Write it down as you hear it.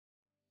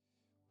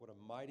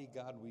mighty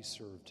God we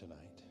serve tonight.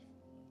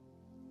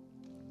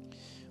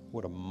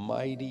 What a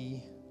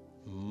mighty,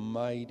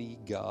 mighty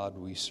God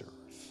we serve.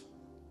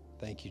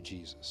 Thank you,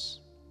 Jesus.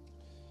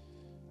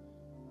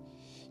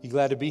 You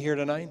glad to be here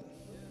tonight?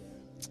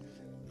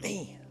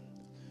 Man,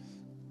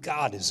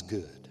 God is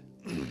good.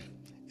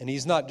 And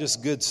He's not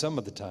just good some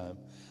of the time.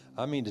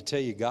 I mean to tell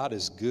you, God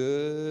is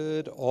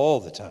good all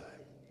the time.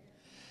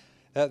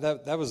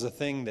 That was a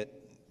thing that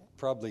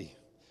probably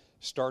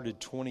started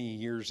 20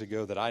 years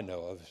ago that I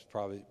know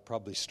of.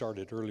 Probably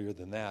started earlier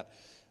than that.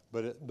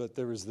 But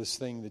there was this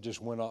thing that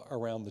just went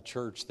around the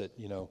church that,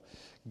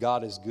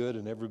 God is good,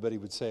 and everybody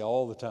would say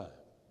all the time,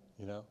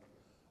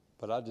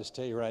 But I'll just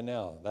tell you right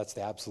now, that's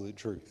the absolute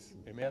truth.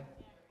 Amen?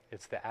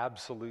 It's the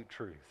absolute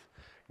truth.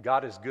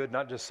 God is good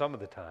not just some of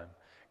the time.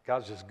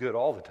 God's just good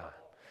all the time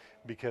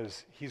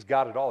because He's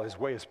got it all. His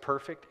way is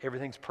perfect.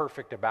 Everything's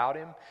perfect about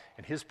Him,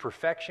 and His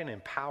perfection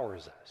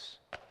empowers us.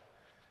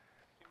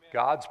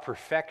 God's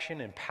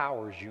perfection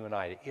empowers you and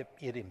I.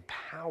 It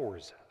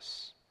empowers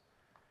us.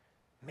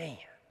 Man.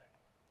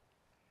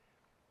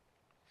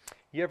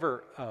 You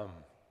ever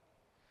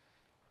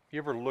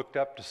looked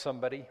up to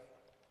somebody,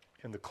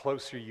 and the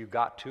closer you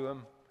got to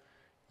them,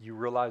 you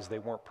realized they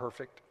weren't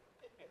perfect?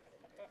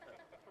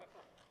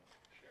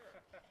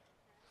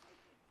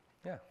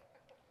 Yeah.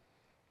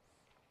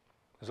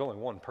 There's only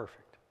one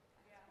perfect.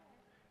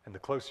 And the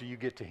closer you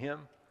get to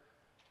Him,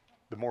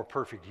 the more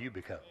perfect you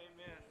become.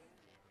 Amen.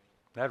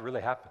 That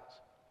really happens.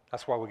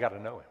 That's why we got to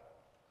know Him.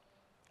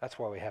 That's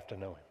why we have to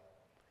know Him.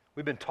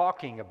 We've been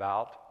talking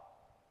about,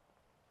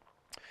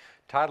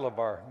 title of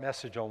our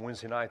message on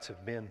Wednesday nights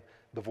have been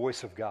The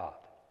Voice of God.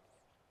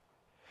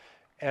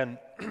 And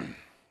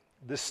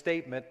this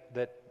statement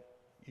that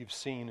you've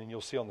seen and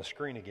you'll see on the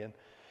screen again,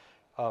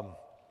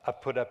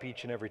 I've put up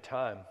each and every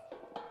time.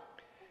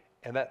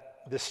 And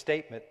this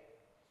statement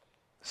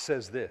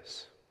says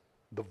this: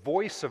 the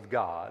voice of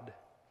God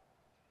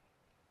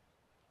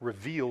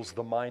reveals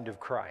the mind of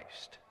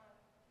Christ.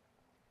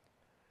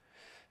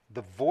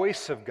 The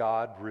voice of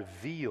God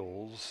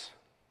reveals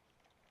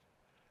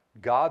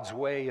God's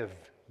way of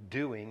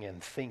doing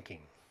and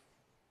thinking.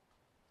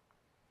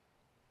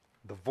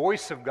 The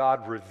voice of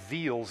God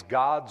reveals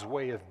God's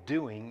way of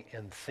doing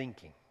and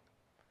thinking.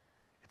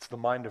 It's the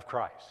mind of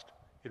Christ.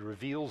 It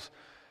reveals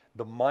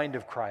the mind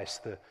of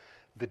Christ,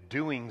 the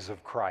doings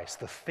of Christ,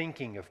 the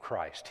thinking of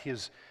Christ,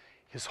 his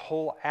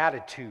whole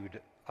attitude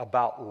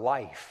about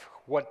life,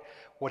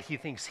 what He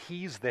thinks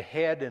He's the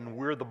head and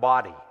we're the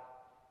body.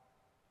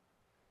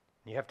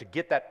 You have to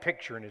get that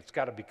picture, and it's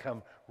got to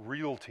become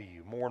real to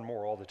you more and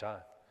more all the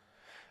time.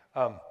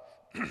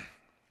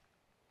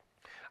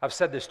 I've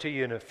said this to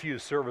you in a few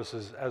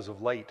services as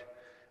of late.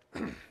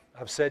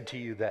 I've said to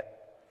you that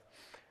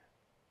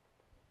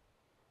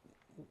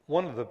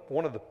one of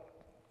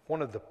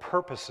the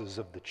purposes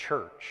of the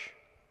church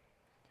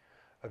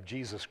of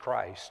Jesus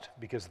Christ,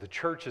 because the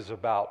church is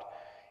about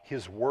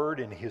His Word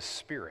and His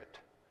Spirit,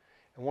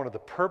 and one of the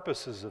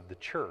purposes of the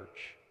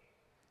church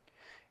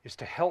is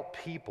to help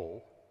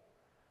people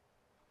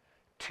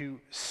to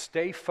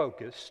stay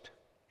focused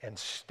and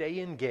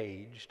stay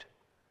engaged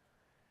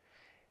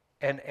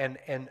and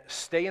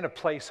stay in a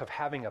place of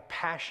having a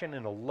passion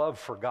and a love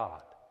for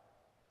God.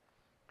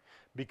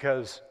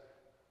 Because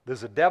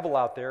there's a devil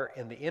out there,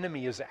 and the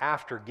enemy is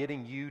after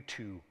getting you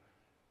to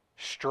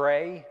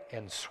stray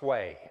and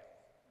sway,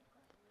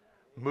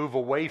 move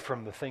away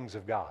from the things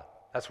of God.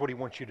 That's what he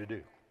wants you to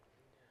do.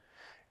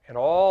 And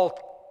all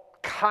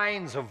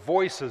kinds of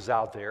voices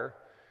out there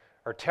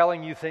are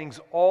telling you things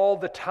all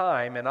the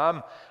time, and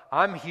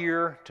I'm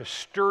here to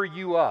stir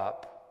you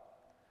up.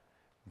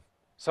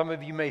 Some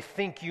of you may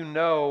think you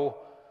know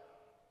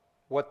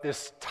what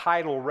this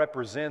title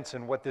represents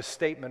and what this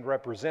statement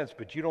represents,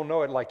 but you don't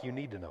know it like you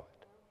need to know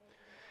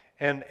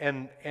it.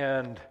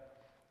 And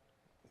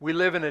we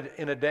live in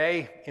a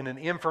day, in an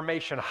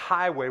information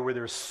highway where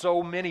there's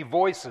so many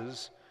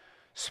voices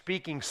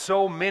speaking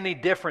so many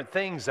different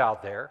things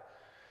out there,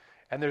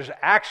 and there's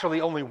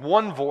actually only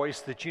one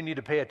voice that you need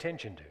to pay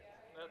attention to.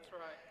 That's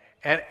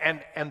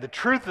right. And the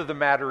truth of the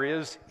matter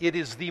is, it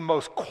is the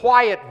most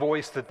quiet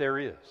voice that there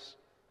is.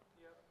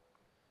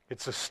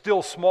 It's a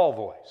still small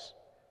voice.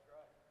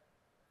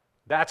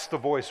 That's the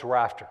voice we're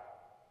after. I'm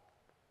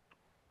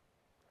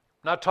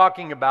not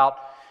talking about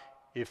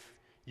if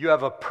you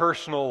have a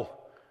personal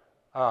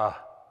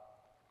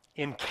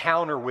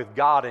encounter with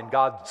God and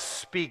God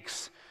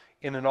speaks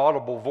in an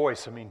audible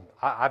voice. I mean,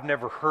 I've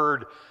never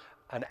heard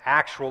an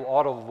actual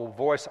audible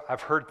voice.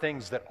 I've heard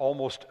things that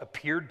almost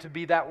appeared to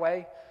be that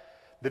way,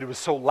 that it was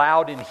so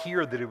loud in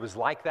here that it was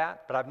like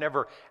that, but I've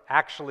never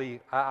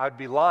actually, I'd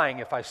be lying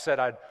if I said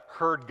I'd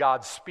heard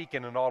God speak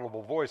in an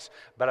audible voice,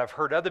 but I've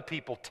heard other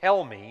people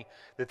tell me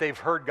that they've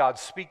heard God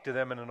speak to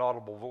them in an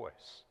audible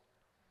voice.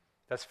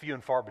 That's few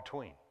and far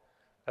between.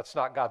 That's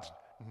not God's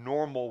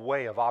normal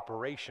way of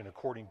operation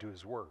according to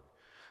His Word.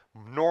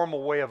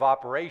 Normal way of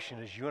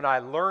operation is you and I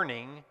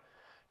learning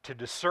to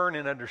discern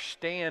and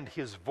understand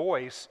His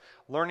voice,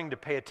 learning to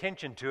pay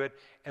attention to it,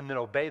 and then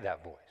obey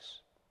that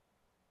voice.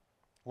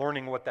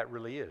 Learning what that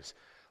really is.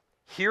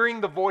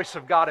 Hearing the voice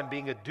of God and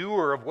being a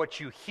doer of what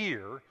you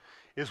hear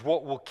is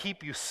what will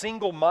keep you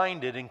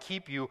single-minded and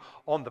keep you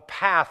on the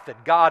path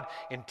that God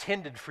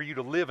intended for you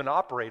to live and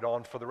operate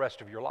on for the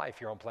rest of your life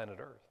here on planet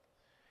Earth.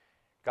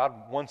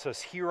 God wants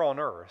us here on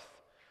earth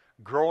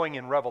growing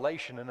in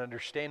revelation and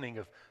understanding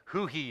of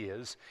who He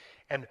is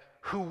and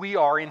who we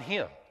are in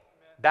Him.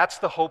 That's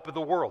the hope of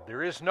the world.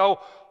 The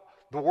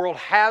world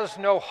has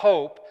no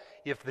hope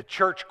if the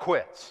church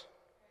quits.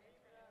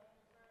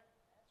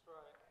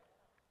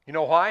 You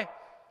know why?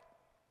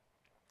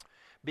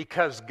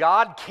 Because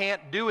God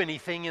can't do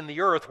anything in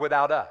the earth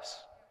without us.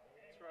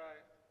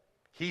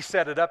 He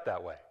set it up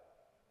that way.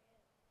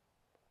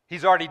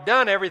 He's already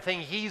done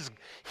everything He's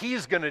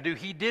going to do.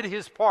 He did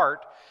His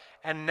part,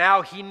 and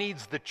now He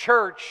needs the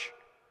church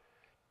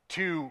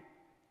to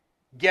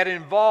get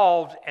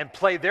involved and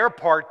play their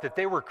part that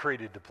they were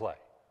created to play.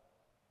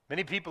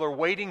 Many people are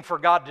waiting for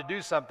God to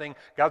do something.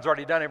 God's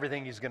already done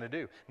everything He's going to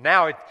do.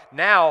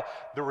 Now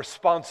the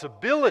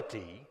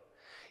responsibility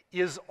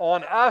is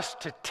on us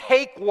to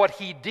take what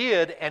He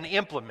did and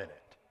implement it.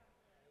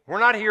 We're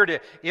not here to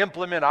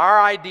implement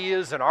our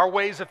ideas and our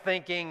ways of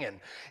thinking and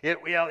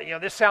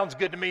this sounds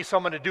good to me, so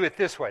I'm going to do it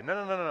this way.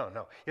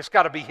 No. It's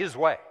got to be His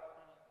way. Amen.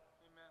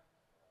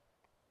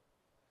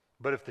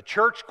 But if the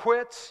church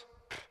quits,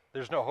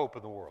 there's no hope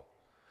in the world.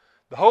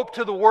 The hope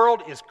to the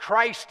world is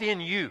Christ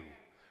in you,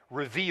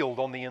 revealed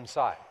on the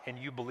inside, and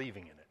you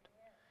believing in it.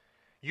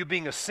 You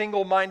being a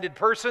single-minded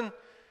person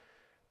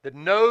that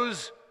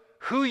knows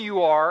who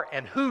you are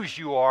and whose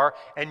you are,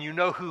 and you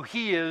know who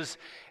He is,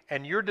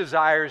 and your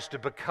desire is to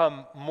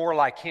become more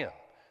like Him.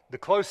 The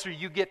closer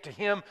you get to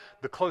Him,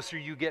 the closer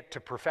you get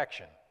to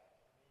perfection.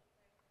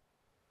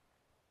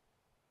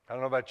 I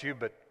don't know about you,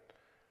 but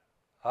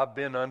I've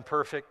been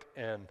unperfect,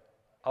 and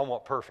I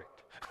want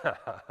perfect.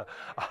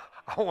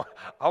 I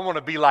want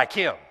to be like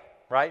Him,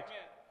 right?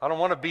 I don't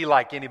want to be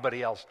like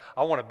anybody else.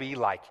 I want to be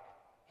like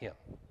Him.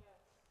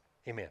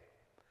 Amen.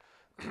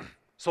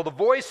 So the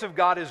voice of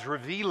God is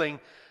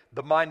revealing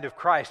the mind of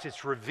Christ.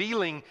 It's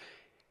revealing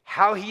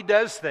how He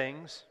does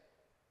things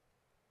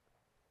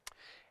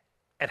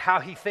and how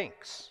He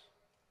thinks.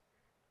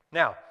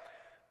 Now,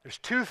 there's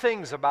two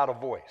things about a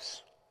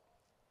voice.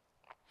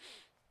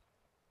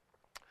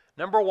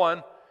 Number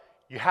one,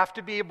 you have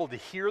to be able to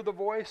hear the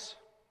voice.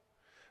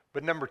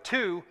 But number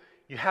two,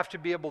 you have to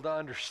be able to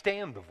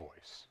understand the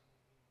voice.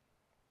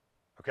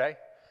 Okay?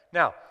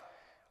 Now,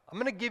 I'm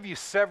going to give you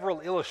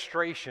several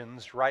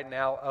illustrations right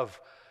now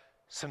of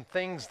some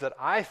things that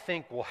I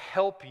think will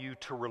help you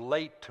to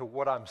relate to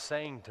what I'm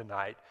saying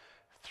tonight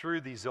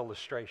through these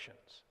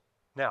illustrations.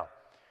 Now,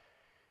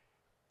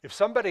 if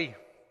somebody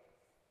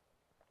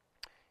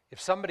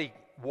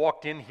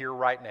walked in here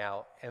right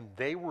now and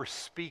they were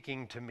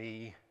speaking to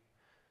me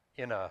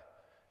in a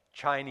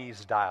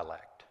Chinese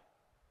dialect,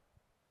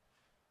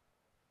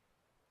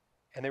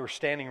 and they were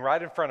standing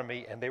right in front of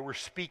me and they were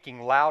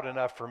speaking loud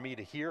enough for me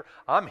to hear,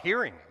 I'm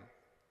hearing them,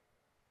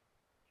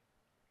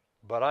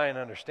 but I ain't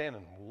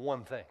understanding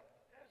one thing.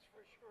 That's for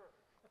sure.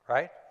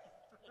 Right?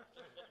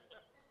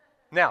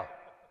 Now,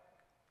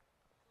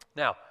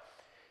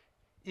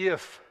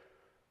 if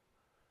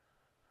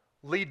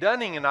Lee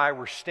Dunning and I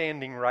were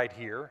standing right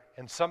here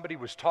and somebody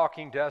was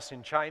talking to us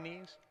in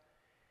Chinese,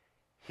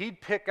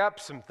 he'd pick up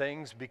some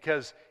things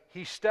because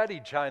he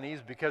studied Chinese,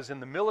 because in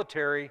the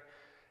military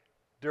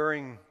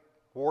during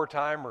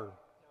wartime it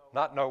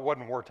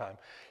wasn't wartime.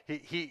 Well,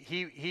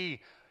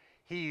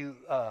 you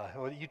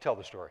tell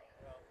the story.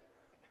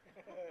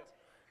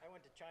 I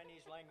went to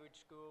Chinese language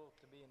school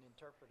to be an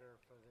interpreter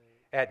for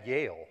the at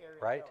Yale,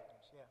 right?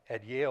 Yeah.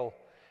 At Yale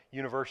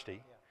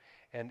University,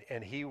 yeah.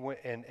 And he went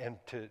and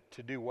to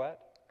do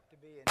what? To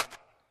be an interpreter.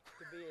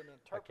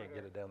 I can't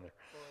get it down there.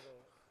 For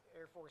the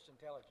Air Force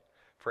Intelligence.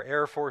 For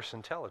Air Force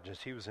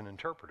Intelligence, he was an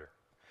interpreter.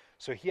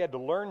 So he had to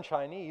learn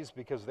Chinese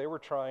because they were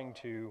trying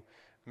to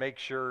make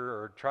sure,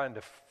 or trying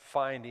to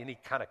find any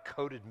kind of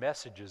coded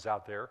messages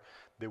out there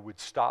that would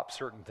stop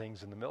certain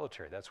things in the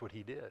military. That's what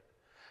he did.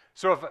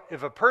 So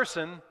if a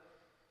person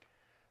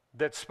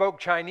that spoke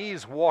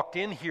Chinese walked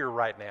in here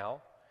right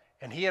now,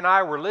 and he and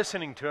I were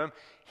listening to him,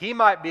 he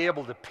might be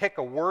able to pick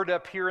a word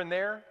up here and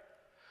there,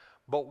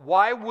 but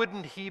why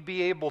wouldn't he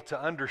be able to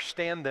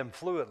understand them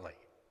fluently?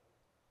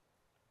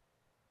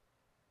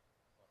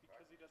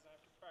 Because he doesn't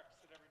have to practice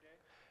it every day?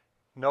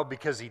 No,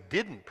 because he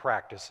didn't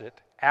practice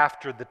it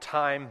after the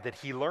time that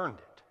he learned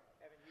it.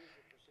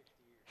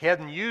 He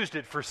hadn't used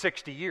it for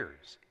 60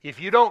 years. If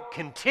you don't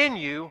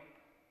continue,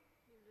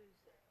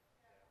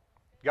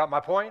 got my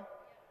point?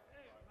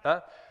 Huh?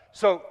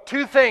 So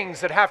two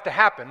things that have to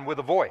happen with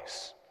a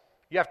voice.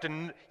 You have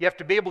to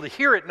be able to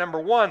hear it, number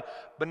one,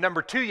 but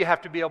number two, you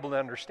have to be able to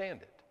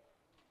understand it.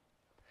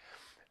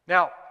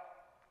 Now,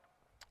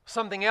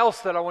 something else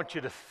that I want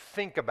you to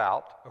think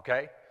about,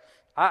 okay?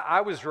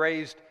 I was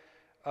raised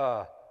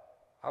for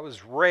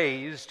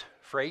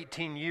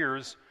 18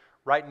 years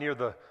right near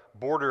the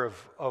border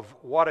of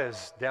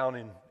Juarez down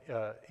in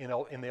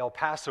the El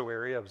Paso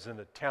area. I was in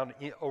a town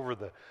over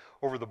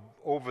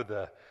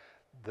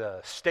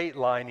the state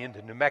line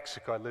into New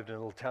Mexico. I lived in a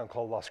little town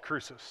called Las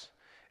Cruces.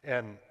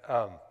 And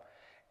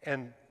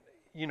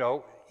you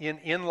know,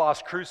 in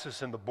Las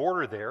Cruces and the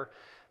border there,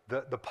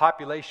 the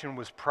population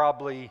was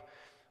probably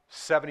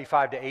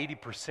 75 to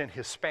 80%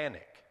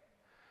 Hispanic.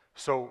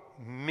 So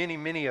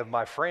many of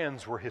my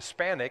friends were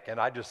Hispanic, and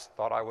I just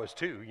thought I was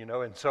too, you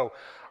know. And so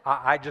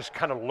I just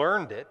kind of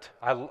learned it.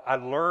 I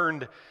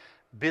learned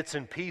bits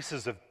and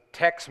pieces of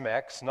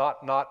Tex-Mex,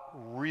 not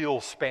real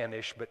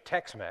Spanish, but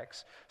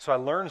Tex-Mex. So I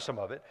learned some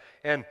of it.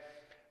 And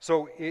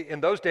so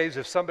in those days,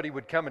 if somebody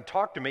would come and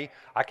talk to me,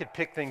 I could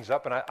pick things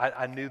up, and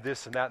I knew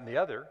this and that and the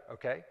other,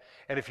 okay?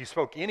 And if you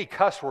spoke any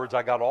cuss words,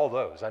 I got all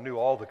those. I knew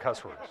all the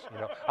cuss words, you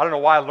know. I don't know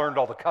why I learned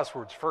all the cuss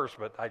words first,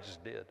 but I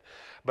just did.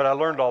 But I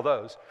learned all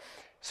those.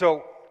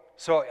 So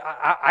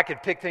I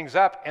could pick things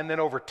up, and then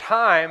over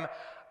time,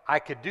 I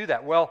could do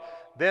that. Well,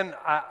 then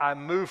I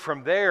moved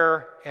from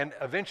there and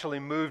eventually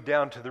moved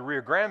down to the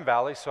Rio Grande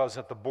Valley. So I was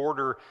at the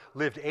border,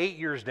 lived 8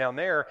 years down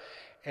there,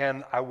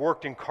 and I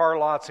worked in car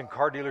lots and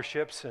car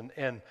dealerships and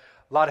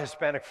a lot of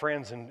Hispanic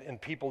friends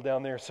and people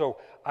down there. So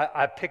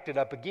I picked it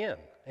up again.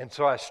 And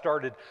so I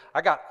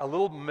got a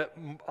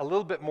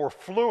little bit more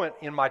fluent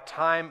in my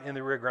time in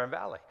the Rio Grande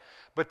Valley.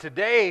 But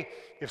today,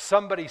 if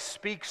somebody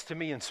speaks to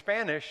me in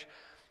Spanish,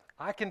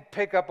 I can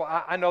pick up,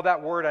 I know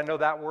that word, I know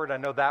that word, I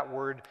know that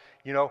word,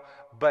 you know.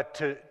 But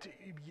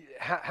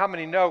how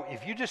many know,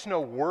 if you just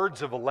know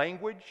words of a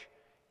language,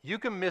 you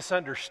can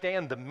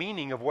misunderstand the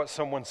meaning of what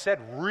someone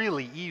said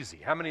really easy.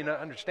 How many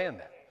understand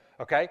that?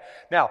 Okay?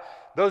 Now,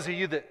 those of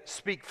you that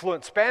speak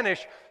fluent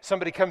Spanish,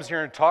 somebody comes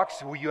here and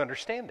talks, well, you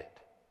understand it.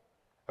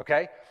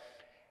 Okay?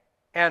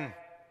 And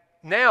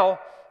now,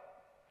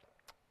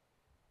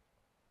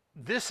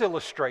 this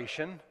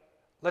illustration,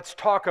 let's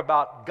talk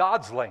about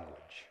God's language.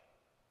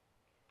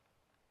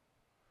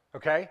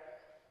 Okay?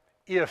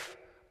 If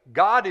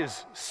God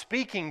is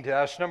speaking to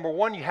us, number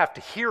one, you have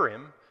to hear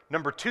him.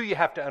 Number two, you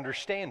have to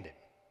understand him.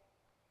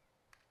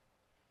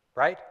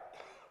 Right?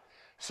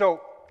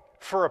 So,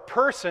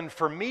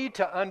 for me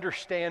to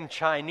understand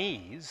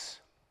Chinese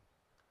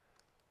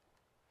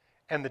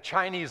and the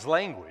Chinese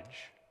language,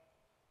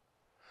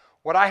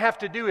 what I have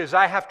to do is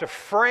I have to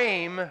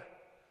frame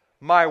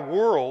my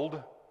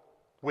world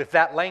with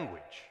that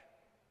language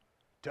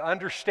to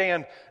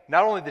understand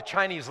not only the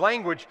Chinese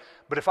language,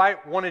 but if I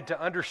wanted to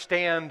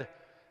understand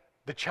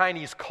the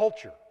Chinese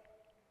culture.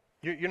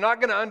 You're not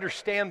going to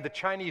understand the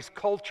Chinese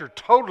culture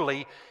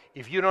totally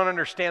if you don't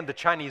understand the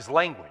Chinese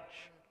language.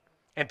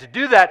 And to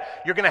do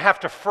that, you're going to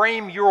have to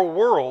frame your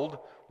world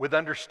with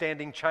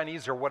understanding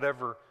Chinese or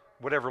whatever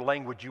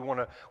language you want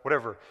to,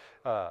 whatever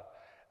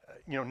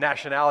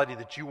nationality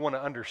that you want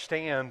to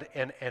understand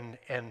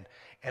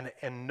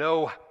and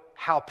know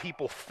how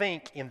people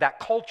think in that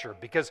culture,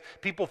 because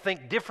people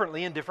think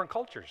differently in different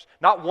cultures.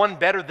 Not one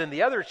better than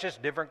the other, it's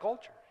just different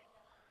cultures.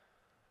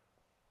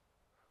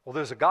 Well,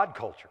 there's a God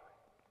culture,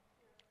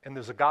 and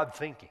there's a God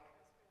thinking.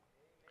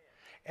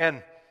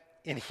 And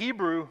in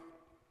Hebrew,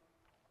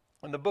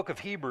 in the book of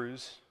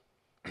Hebrews,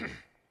 and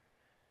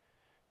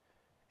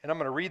I'm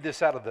going to read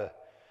this out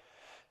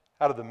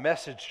of the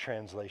Message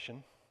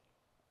translation,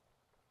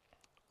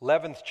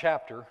 11th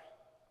chapter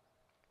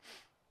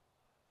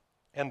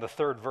and the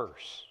 3rd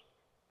verse.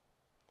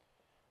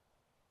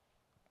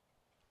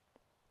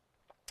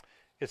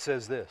 It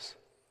says this: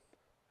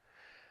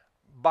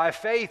 by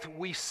faith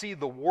we see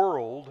the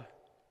world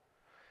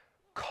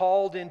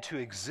called into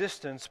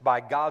existence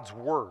by God's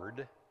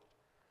word,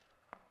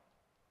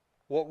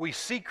 what we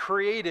see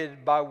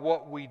created by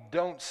what we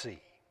don't see.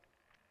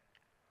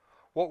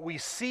 What we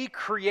see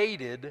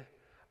created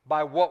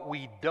by what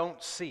we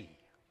don't see.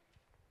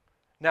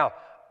 Now,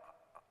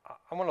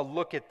 I want to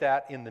look at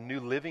that in the New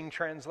Living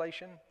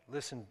Translation.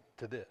 Listen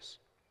to this.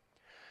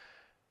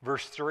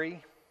 Verse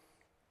 3.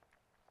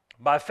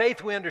 By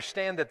faith we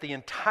understand that the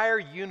entire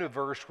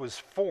universe was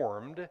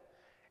formed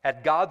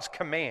at God's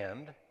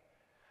command.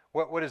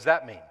 What does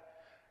that mean?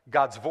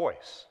 God's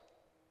voice,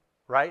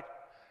 right?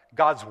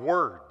 God's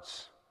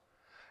words,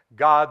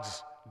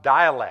 God's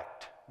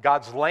dialect,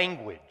 God's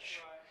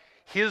language.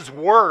 His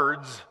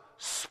words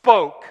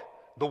spoke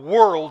the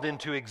world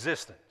into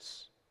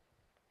existence.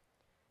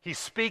 He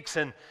speaks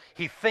and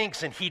he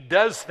thinks and he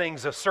does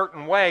things a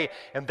certain way,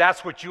 and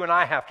that's what you and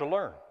I have to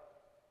learn.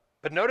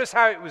 But notice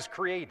how it was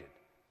created.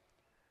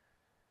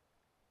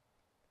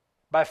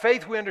 By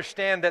faith we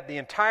understand that the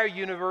entire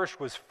universe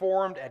was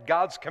formed at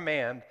God's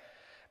command,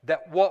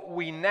 that what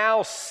we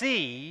now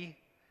see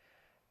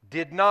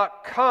did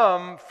not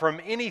come from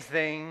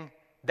anything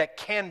that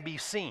can be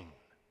seen.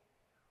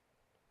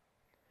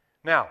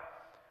 Now,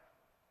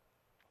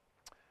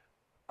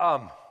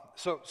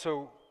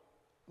 so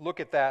look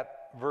at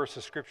that verse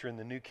of Scripture in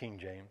the New King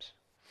James,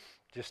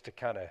 just to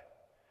kind of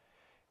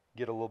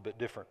get a little bit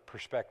different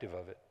perspective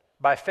of it.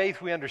 By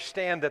faith we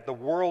understand that the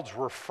worlds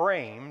were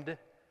framed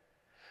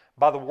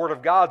by the Word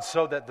of God,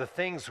 so that the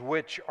things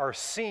which are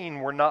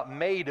seen were not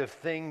made of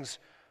things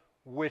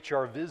which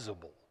are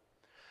visible.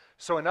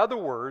 So in other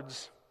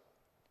words,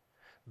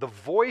 the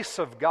voice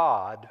of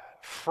God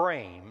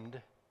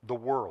framed the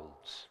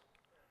worlds.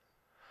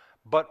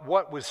 But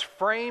what was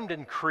framed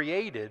and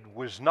created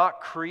was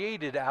not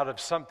created out of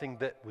something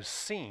that was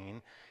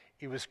seen.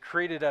 It was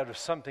created out of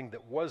something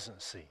that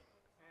wasn't seen.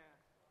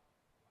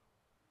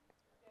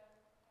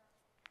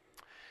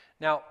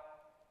 Now,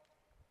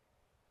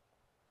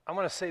 I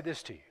want to say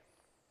this to you.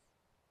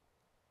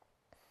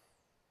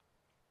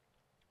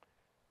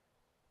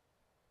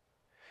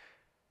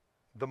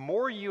 The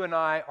more you and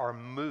I are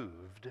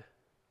moved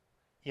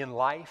in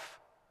life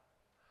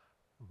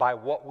by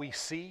what we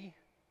see,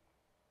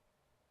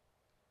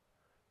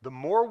 the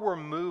more we're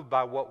moved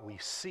by what we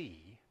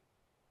see,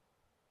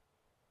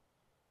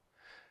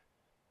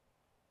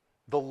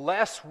 the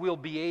less we'll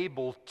be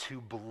able to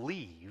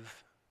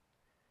believe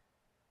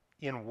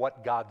in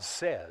what God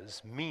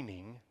says,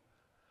 meaning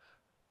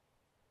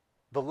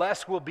the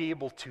less we'll be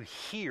able to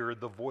hear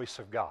the voice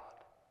of God.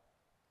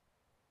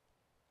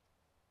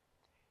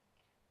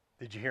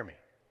 Did you hear me?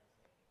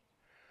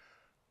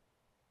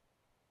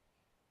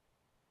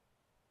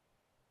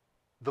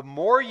 The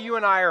more you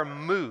and I are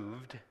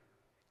moved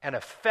and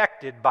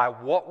affected by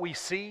what we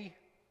see,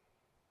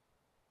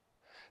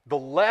 the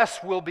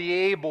less we'll be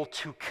able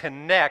to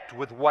connect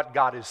with what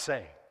God is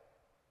saying.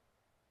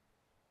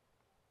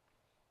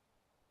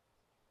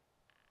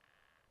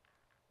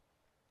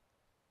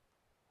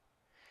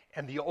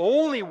 And the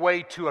only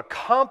way to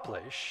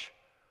accomplish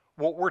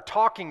what we're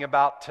talking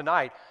about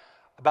tonight,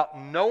 about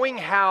knowing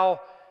how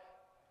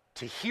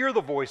to hear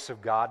the voice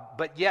of God,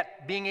 but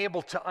yet being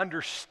able to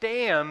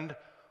understand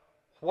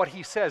what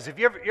He says. Have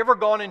you ever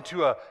gone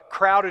into a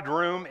crowded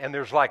room and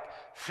there's like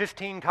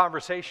 15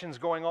 conversations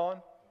going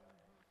on?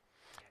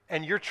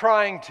 And you're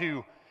trying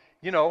to,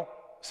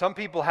 some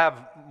people have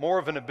more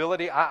of an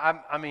ability.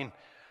 I mean,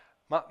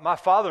 my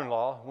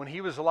father-in-law, when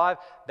he was alive,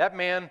 that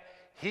man,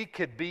 he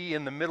could be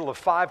in the middle of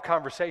 5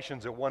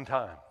 conversations at one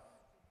time.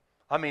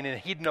 I mean, and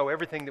he'd know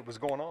everything that was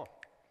going on.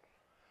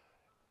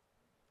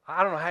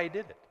 I don't know how he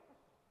did it.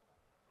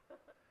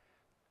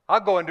 I'll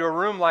go into a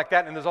room like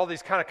that and there's all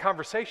these kind of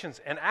conversations,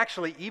 and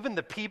actually even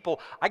the people,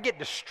 I get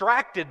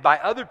distracted by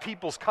other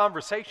people's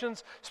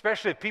conversations,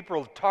 especially if people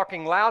are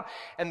talking loud,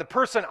 and the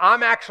person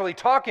I'm actually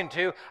talking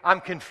to,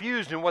 I'm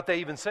confused in what they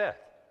even said.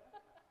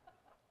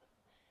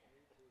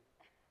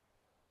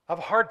 I have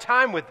a hard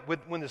time with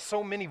when there's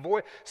so many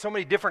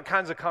different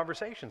kinds of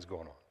conversations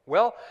going on.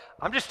 Well,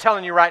 I'm just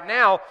telling you right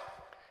now,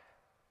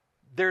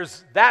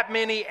 there's that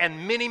many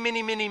and many,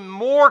 many, many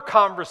more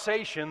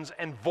conversations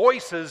and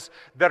voices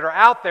that are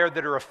out there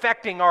that are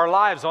affecting our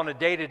lives on a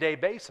day-to-day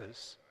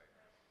basis.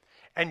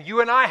 And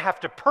you and I have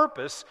to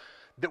purpose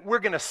that we're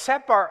going to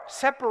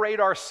separate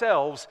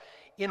ourselves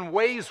in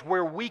ways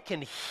where we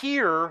can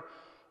hear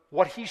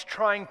what He's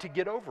trying to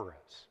get over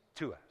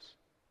to us.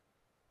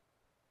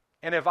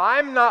 And if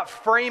I'm not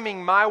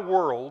framing my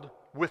world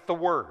with the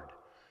Word,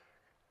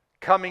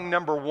 coming,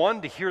 number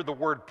one, to hear the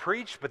Word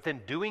preached, but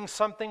then doing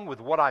something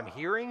with what I'm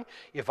hearing,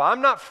 if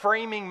I'm not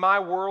framing my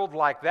world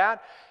like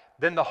that,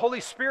 then the Holy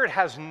Spirit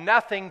has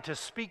nothing to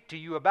speak to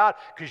you about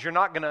because you're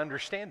not going to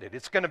understand it.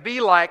 It's going to be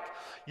like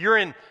you're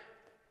in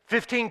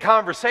 15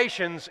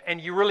 conversations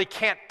and you really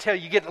can't tell.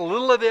 You get a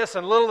little of this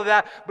and a little of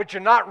that, but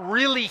you're not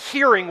really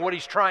hearing what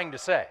He's trying to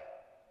say.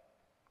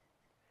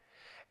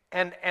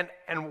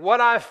 And what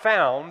I've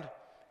found,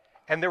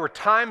 and there were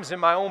times in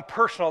my own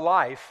personal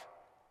life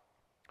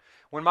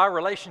when my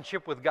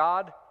relationship with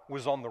God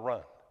was on the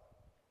run.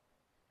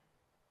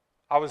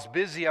 I was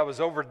busy, I was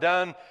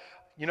overdone.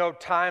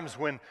 Times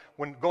when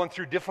going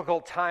through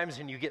difficult times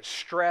and you get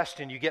stressed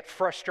and you get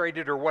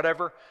frustrated or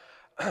whatever.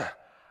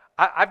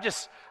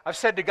 I've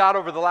said to God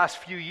over the last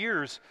few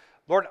years,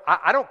 Lord,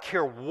 I don't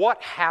care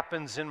what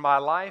happens in my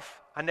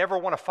life. I never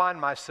want to find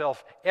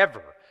myself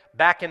ever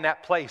back in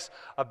that place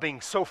of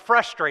being so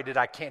frustrated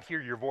I can't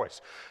hear your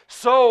voice.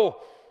 So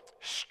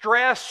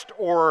stressed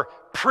or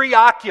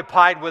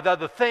preoccupied with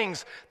other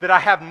things that I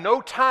have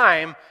no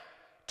time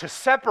to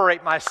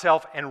separate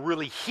myself and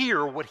really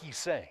hear what He's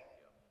saying.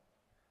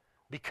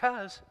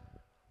 Because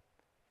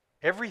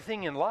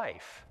everything in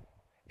life,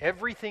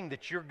 everything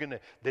that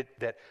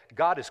that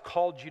God has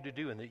called you to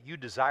do and that you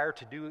desire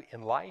to do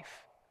in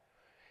life,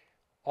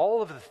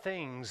 all of the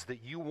things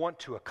that you want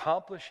to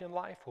accomplish in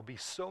life will be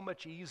so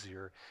much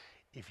easier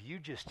if you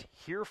just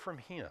hear from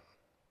Him.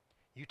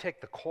 You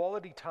take the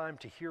quality time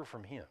to hear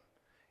from Him.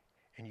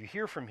 And you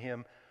hear from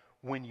Him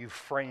when you've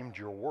framed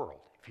your world.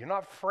 If you're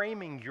not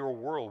framing your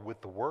world with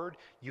the Word,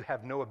 you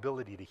have no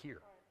ability to hear.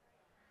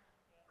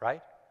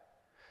 Right?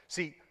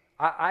 See,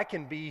 I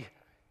can be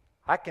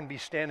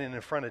standing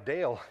in front of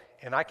Dale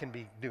and I can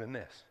be doing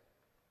this.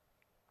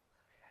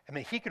 I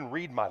mean, he can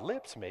read my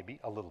lips maybe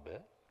a little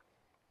bit.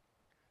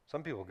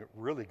 Some people get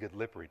really good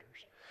lip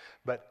readers.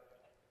 But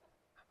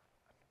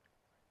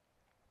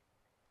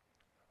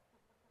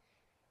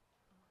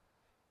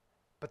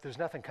there's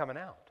nothing coming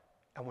out.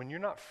 And when you're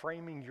not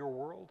framing your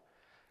world,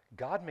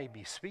 God may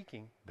be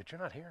speaking, but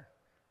you're not hearing.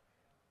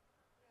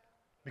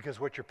 Because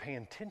what you're paying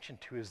attention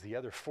to is the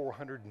other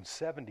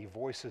 470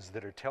 voices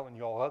that are telling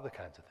you all other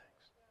kinds of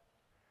things.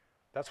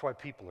 That's why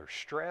people are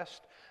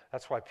stressed.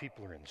 That's why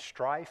people are in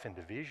strife and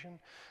division.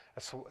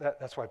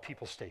 That's why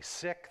people stay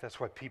sick. That's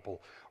why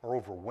people are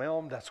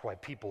overwhelmed. That's why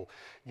people,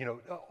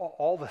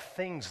 all the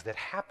things that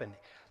happen.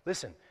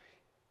 Listen,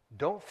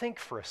 don't think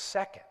for a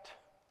second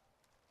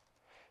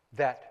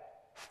that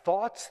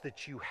thoughts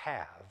that you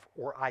have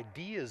or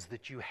ideas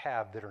that you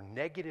have that are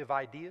negative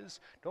ideas,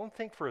 don't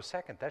think for a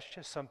second that's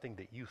just something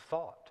that you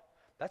thought.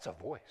 That's a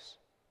voice.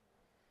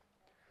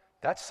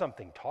 That's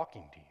something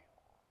talking to you.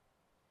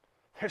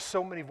 There's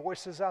so many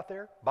voices out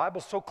there. The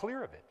Bible's so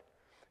clear of it.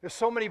 There's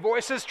so many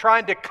voices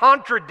trying to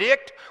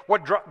contradict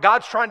what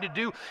God's trying to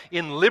do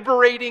in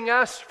liberating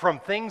us from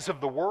things of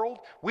the world.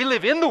 We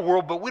live in the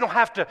world, but we don't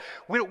have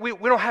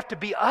to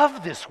be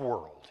of this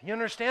world. You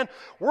understand?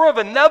 We're of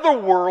another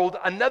world,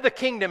 another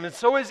kingdom, and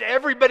so is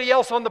everybody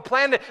else on the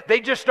planet. They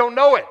just don't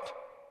know it.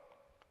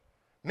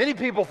 Many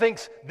people think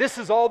this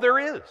is all there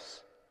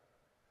is.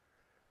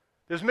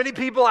 There's many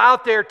people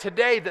out there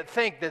today that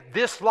think that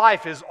this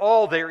life is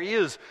all there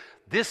is.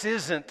 This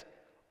isn't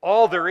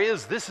all there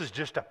is. This is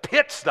just a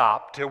pit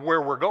stop to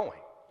where we're going.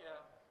 Yeah.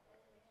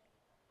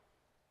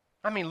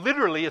 I mean,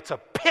 literally, it's a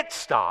pit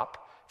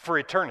stop for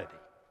eternity.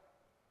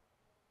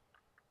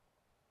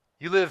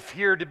 You live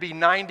here to be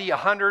 90,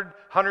 100,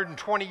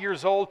 120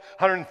 years old,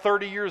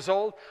 130 years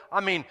old. I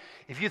mean,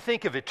 if you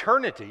think of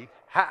eternity,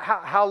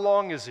 how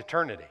long is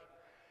eternity?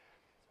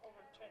 Over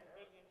 10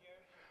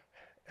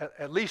 billion years.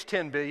 At least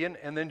 10 billion,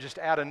 and then just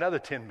add another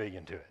 10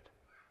 billion to it.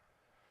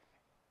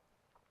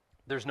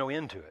 There's no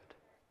end to it.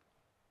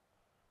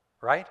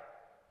 Right?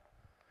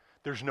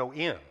 There's no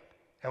end.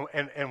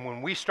 And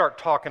when we start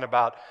talking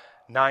about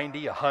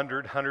 90,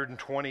 100,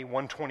 120,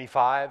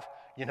 125,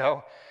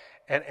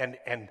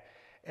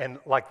 and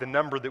like the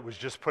number that was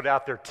just put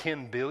out there,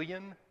 10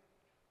 billion,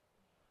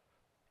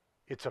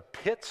 it's a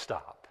pit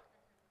stop.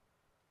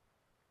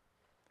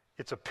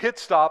 It's a pit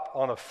stop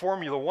on a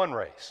Formula One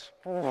race.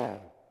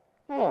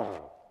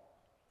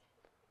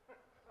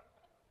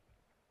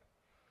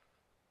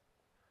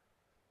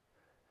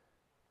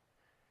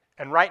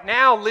 And right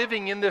now,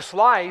 living in this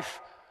life,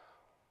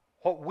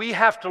 what we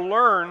have to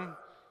learn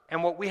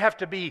and what we have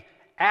to be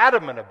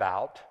adamant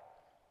about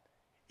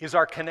is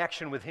our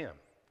connection with Him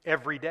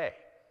every day.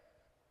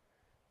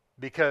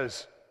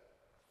 Because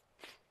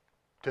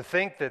to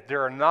think that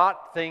there are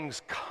not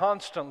things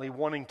constantly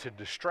wanting to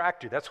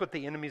distract you, that's what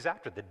the enemy's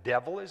after. The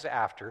devil is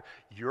after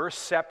your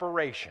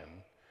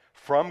separation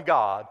from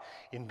God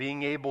in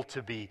being able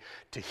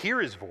to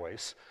hear His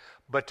voice,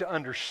 but to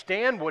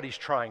understand what He's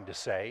trying to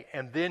say,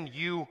 and then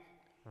you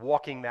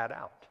walking that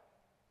out.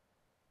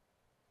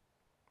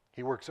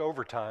 He works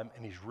overtime,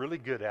 and he's really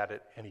good at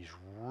it, and he's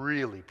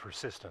really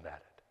persistent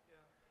at it.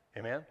 Yeah.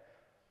 Amen?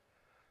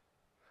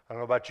 I don't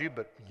know about you,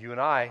 but you and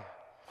I,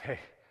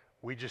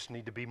 we just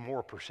need to be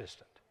more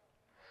persistent.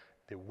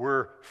 That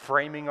we're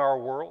framing our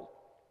world,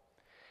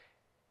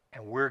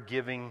 and we're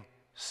giving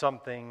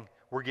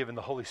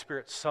the Holy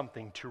Spirit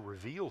something to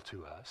reveal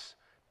to us,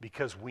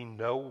 because we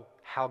know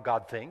how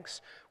God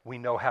thinks, we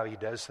know how He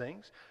does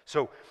things.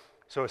 So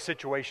a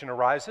situation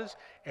arises,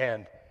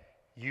 and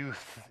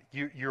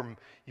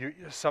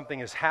something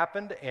has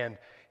happened, and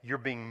you're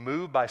being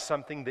moved by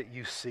something that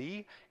you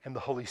see, and the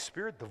Holy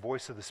Spirit, the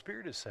voice of the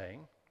Spirit, is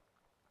saying,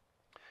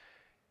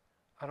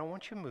 I don't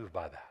want you moved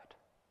by that.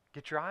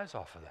 Get your eyes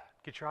off of that.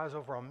 Get your eyes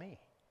over on me.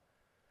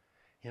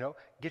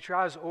 Get your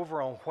eyes over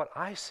on what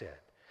I said.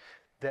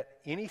 That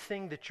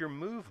anything that you're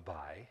moved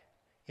by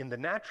in the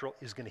natural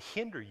is going to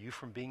hinder you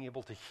from being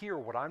able to hear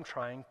what I'm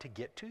trying to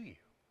get to you.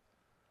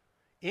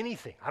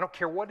 Anything. I don't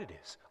care what it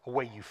is. A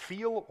way you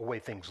feel, a way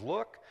things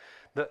look,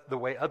 the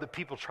way other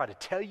people try to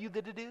tell you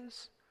that it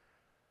is.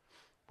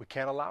 We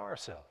can't allow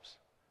ourselves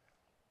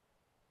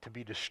to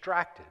be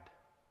distracted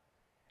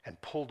and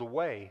pulled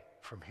away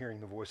from hearing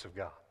the voice of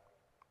God.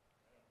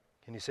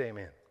 Can you say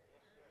amen?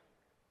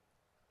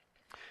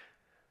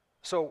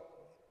 So,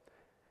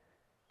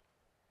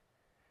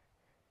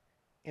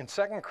 in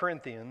 2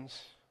 Corinthians,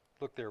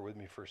 look there with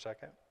me for a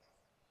second.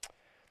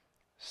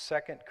 2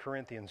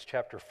 Corinthians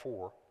chapter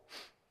 4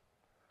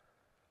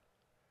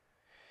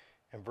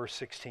 and verse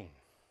 16.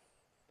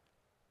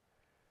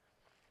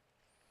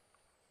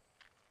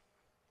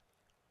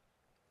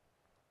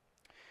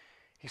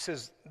 He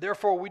says,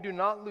 therefore we do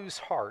not lose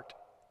heart,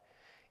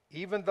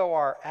 even though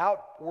our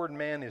outward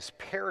man is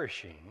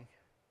perishing,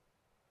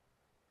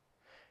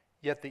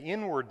 yet the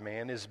inward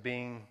man is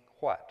being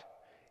what?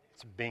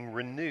 It's being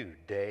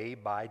renewed day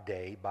by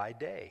day by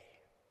day.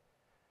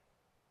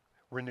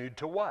 Renewed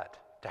to what?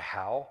 To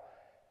how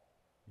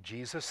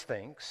Jesus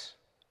thinks,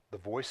 the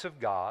voice of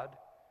God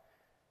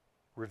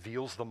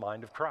reveals the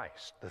mind of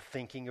Christ, the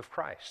thinking of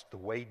Christ, the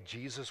way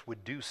Jesus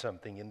would do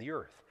something in the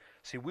earth.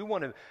 See, we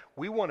want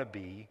to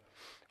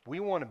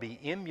be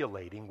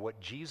emulating what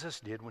Jesus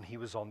did when He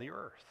was on the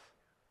earth.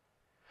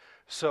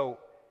 So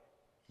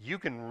you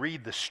can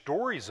read the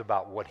stories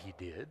about what He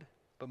did,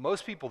 but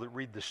most people that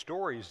read the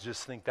stories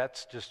just think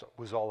that's just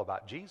was all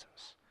about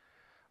Jesus.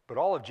 But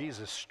all of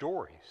Jesus'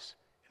 stories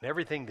and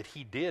everything that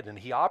He did and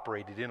He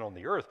operated in on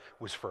the earth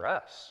was for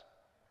us.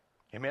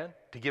 Amen?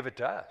 To give it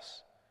to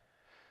us.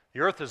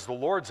 The earth is the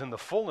Lord's in the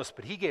fullness,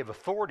 but he gave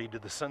authority to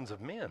the sons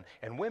of men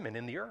and women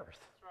in the earth.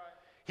 That's right.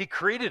 He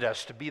created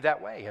us to be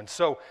that way. And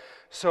so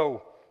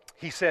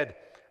he said,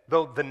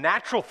 though the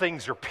natural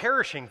things are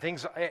perishing,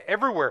 things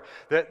everywhere,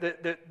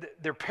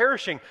 they're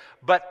perishing,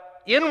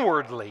 but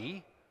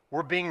inwardly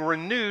we're being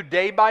renewed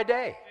day by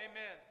day.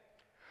 Amen.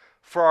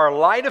 For our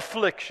light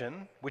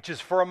affliction, which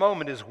is for a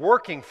moment, is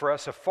working for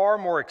us a far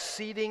more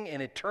exceeding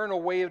and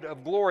eternal weight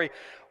of glory,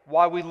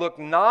 while we look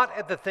not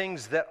at the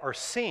things that are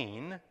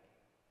seen,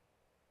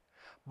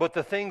 but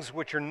the things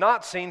which are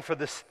not seen. For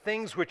the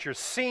things which are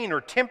seen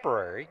are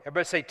temporary.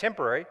 Everybody say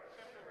temporary.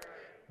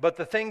 But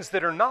the things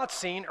that are not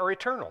seen are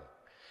eternal.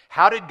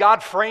 How did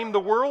God frame the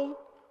world?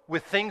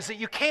 With things that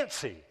you can't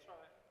see.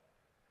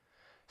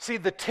 See,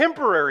 the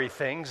temporary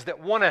things that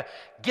want to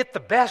get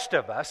the best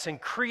of us and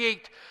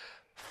create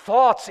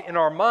thoughts in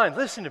our mind.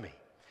 Listen to me.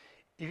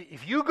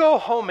 If you go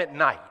home at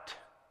night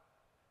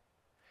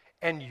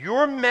and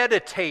you're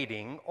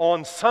meditating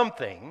on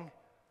something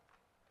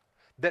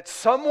that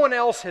someone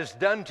else has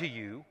done to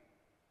you,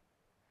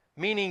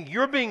 meaning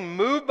you're being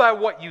moved by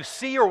what you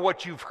see or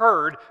what you've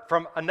heard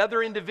from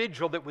another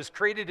individual that was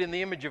created in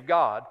the image of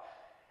God,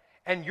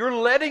 and you're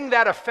letting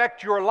that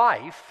affect your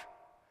life,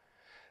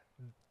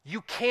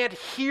 you can't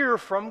hear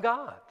from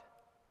God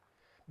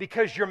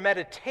because your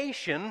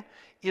meditation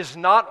is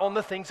not on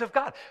the things of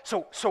God.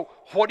 So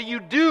what do you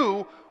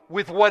do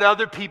with what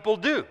other people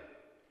do?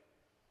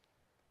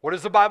 What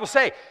does the Bible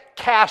say?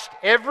 Cast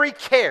every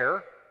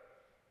care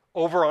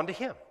over onto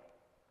him.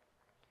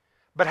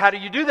 But how do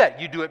you do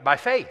that? You do it by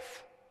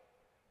faith.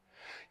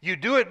 You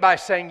do it by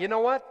saying, you know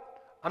what?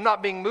 I'm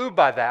not being moved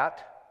by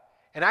that.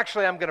 And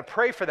actually, I'm going to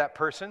pray for that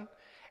person.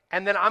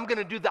 And then I'm going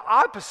to do the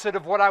opposite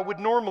of what I would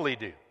normally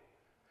do.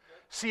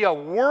 See, a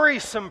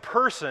worrisome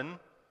person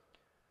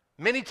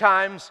many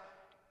times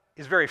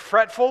is very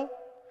fretful.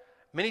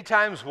 Many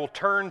times will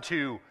turn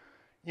to,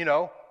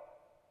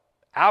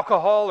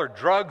 alcohol or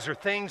drugs or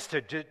things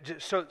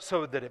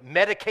so that it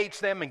medicates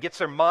them and gets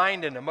their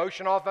mind and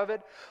emotion off of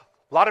it.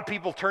 A lot of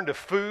people turn to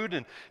food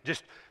and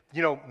just,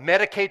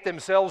 medicate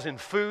themselves in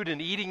food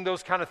and eating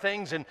those kind of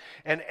things.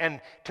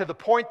 And to the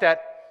point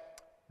that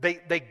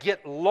they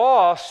get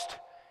lost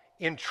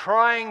in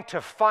trying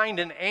to find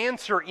an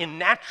answer in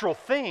natural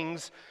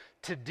things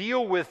to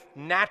deal with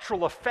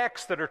natural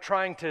effects that are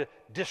trying to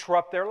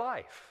disrupt their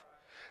life.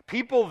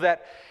 People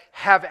that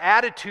have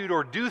attitude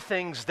or do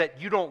things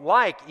that you don't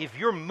like, if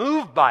you're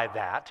moved by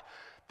that,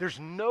 there's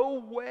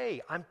no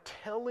way, I'm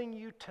telling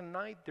you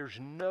tonight, there's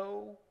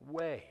no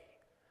way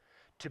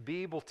to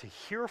be able to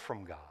hear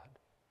from God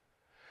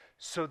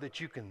so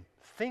that you can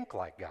think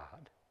like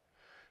God,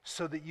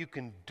 so that you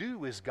can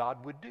do as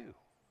God would do.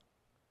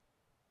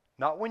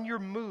 Not when you're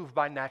moved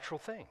by natural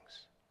things.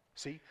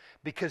 See?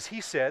 Because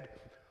he said,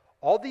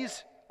 all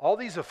these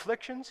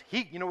afflictions,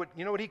 you know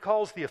what he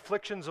calls the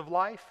afflictions of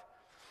life?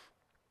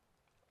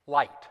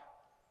 Light.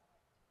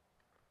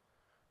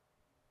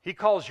 He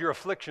calls your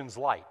afflictions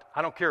light.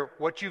 I don't care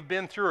what you've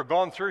been through or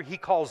gone through, he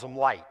calls them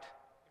light.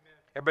 Amen.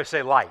 Everybody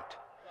say light.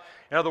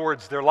 In other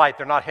words, they're light,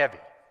 they're not heavy.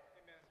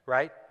 Amen.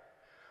 Right?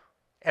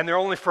 And they're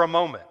only for a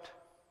moment.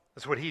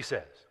 That's what he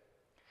says.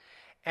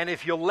 And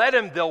if you'll let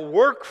him, they'll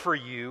work for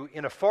you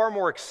in a far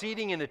more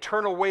exceeding and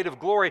eternal weight of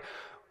glory,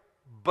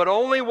 but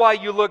only while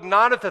you look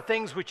not at the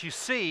things which you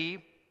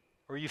see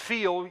or you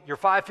feel, your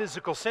five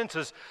physical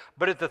senses,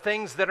 but at the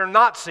things that are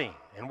not seen.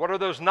 And what are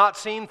those not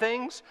seen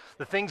things?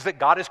 The things that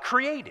God has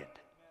created.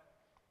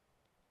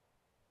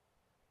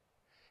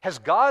 Has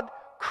God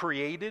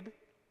created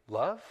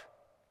love?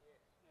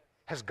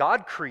 Has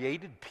God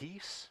created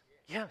peace?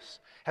 Yes.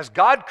 Has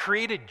God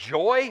created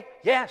joy?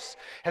 Yes.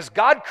 Has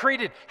God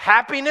created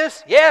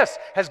happiness? Yes.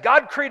 Has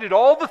God created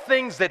all the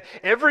things that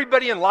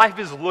everybody in life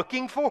is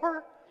looking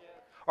for?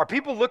 Are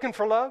people looking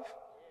for love?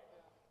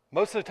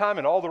 Most of the time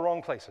in all the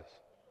wrong places.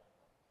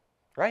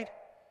 Right?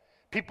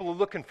 People are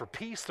looking for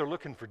peace, they're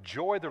looking for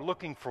joy, they're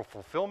looking for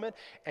fulfillment,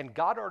 and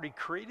God already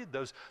created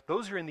those.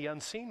 Those are in the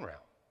unseen realm.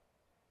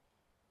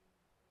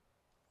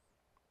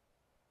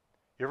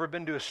 You ever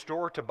been to a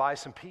store to buy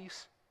some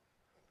peace?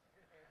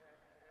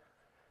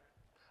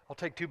 I'll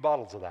take 2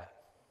 bottles of that.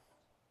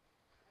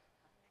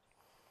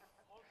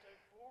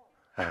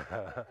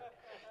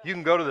 You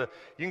can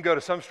go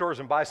to some stores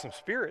and buy some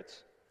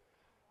spirits.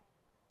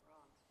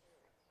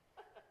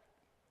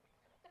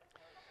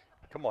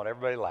 Come on,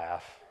 everybody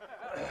laugh.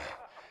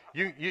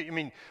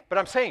 But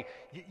I'm saying,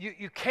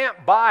 you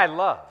can't buy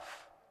love.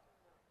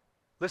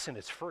 Listen,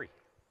 it's free.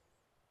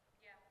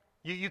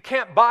 You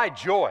can't buy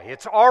joy.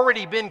 It's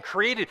already been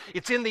created.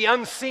 It's in the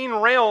unseen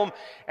realm,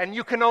 and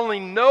you can only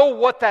know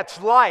what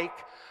that's like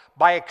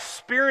by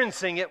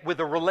experiencing it with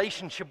a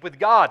relationship with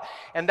God.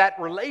 And that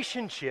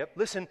relationship,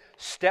 listen,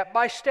 step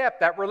by step,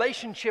 that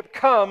relationship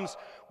comes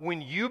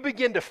when you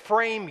begin to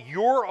frame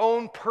your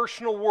own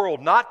personal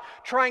world, not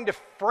trying to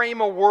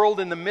frame a world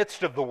in the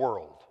midst of the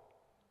world.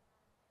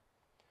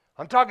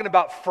 I'm talking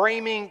about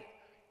framing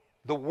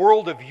the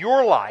world of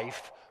your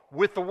life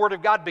with the Word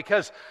of God,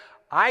 because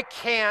I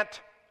can't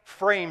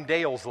frame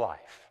Dale's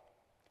life.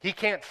 He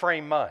can't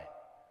frame mine.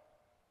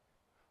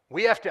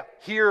 We have to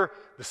hear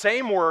the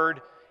same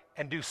word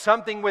and do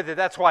something with it.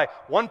 That's why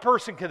one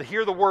person can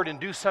hear the word and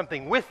do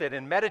something with it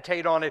and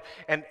meditate on it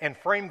and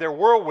frame their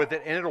world with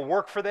it, and it'll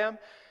work for them.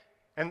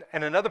 And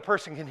another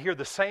person can hear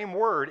the same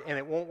word and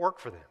it won't work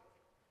for them.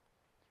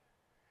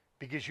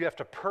 Because you have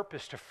to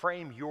purpose to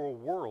frame your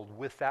world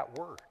with that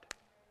word.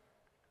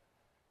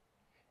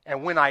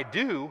 And when I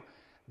do,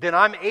 then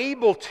I'm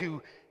able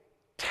to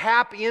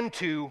tap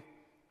into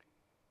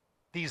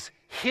these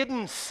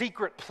hidden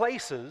secret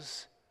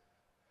places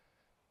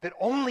that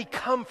only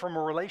come from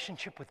a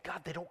relationship with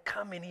God. They don't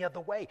come any other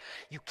way.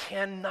 You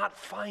cannot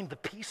find the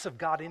peace of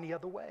God any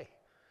other way.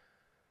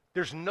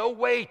 There's no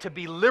way to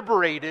be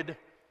liberated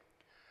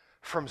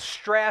from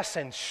stress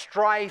and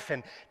strife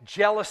and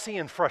jealousy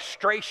and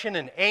frustration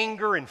and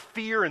anger and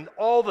fear and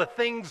all the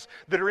things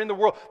that are in the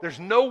world.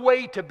 There's no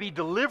way to be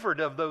delivered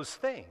of those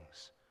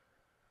things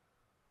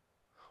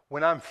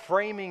when I'm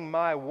framing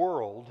my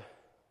world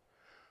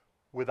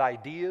with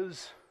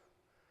ideas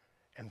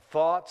and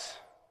thoughts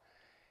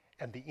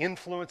and the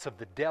influence of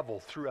the devil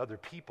through other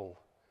people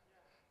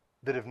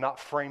that have not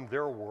framed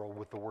their world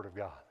with the Word of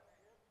God.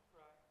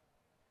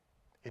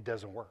 It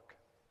doesn't work.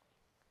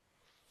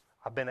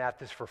 I've been at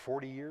this for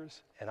 40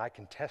 years, and I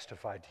can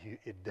testify to you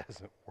it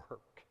doesn't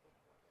work.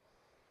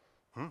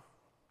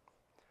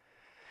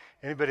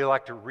 Anybody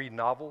like to read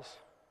novels?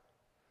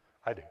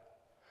 I do.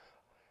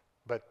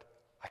 But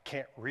I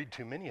can't read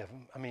too many of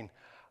them. I mean,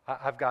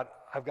 I've got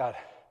a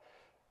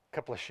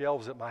couple of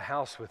shelves at my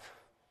house with,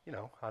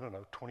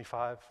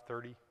 25,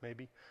 30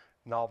 maybe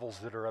novels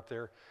that are up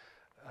there.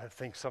 I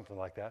think something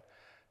like that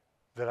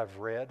I've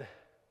read.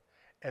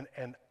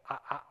 And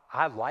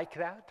I like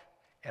that.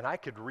 And I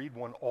could read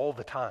one all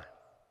the time.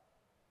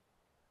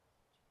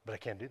 But I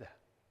can't do that.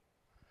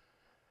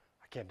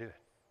 I can't do it.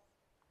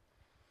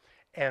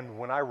 And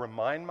when I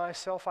remind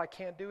myself I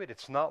can't do it,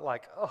 it's not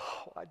like,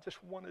 oh, I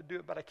just want to do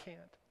it, but I can't.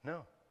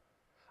 No,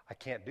 I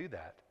can't do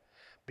that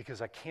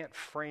because I can't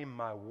frame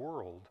my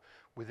world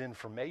with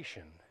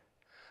information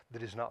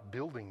that is not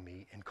building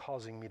me and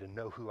causing me to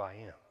know who I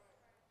am.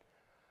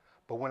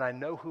 But when I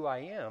know who I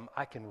am,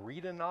 I can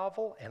read a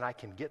novel and I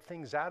can get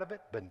things out of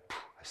it, but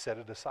I set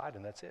it aside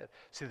and that's it.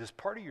 See, there's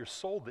part of your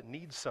soul that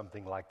needs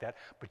something like that,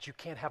 but you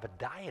can't have a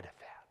diet of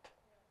that.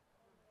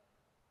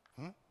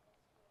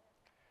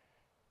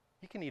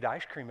 You can eat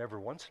ice cream every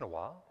once in a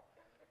while,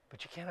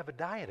 but you can't have a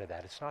diet of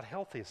that. It's not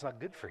healthy. It's not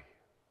good for you.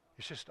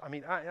 It's just,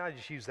 I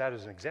just use that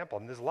as an example.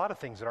 And there's a lot of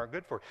things that aren't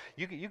good for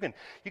you. You can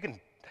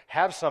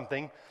have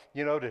something,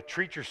 to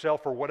treat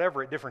yourself or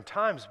whatever at different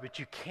times, but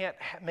you can't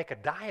make a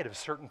diet of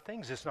certain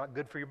things. It's not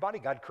good for your body.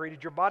 God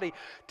created your body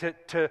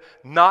to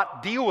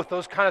not deal with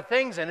those kind of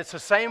things, and it's the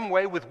same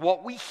way with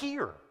what we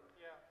hear.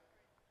 Yeah.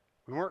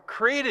 We weren't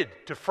created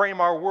to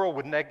frame our world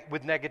with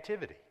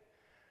negativity.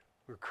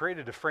 We were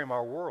created to frame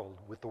our world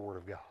with the Word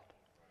of God.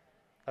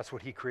 That's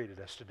what He created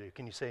us to do.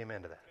 Can you say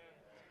amen to that?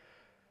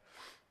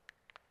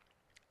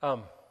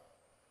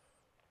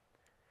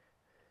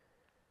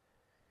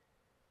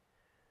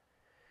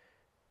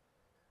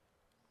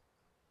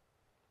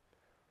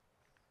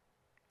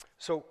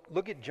 So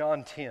look at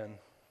John 10,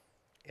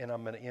 and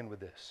I'm going to end with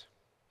this.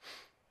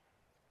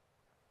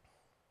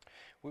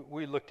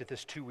 We looked at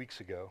this 2 weeks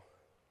ago,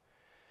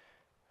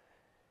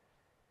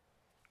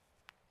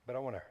 but I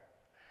want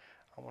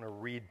to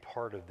read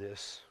part of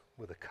this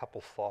with a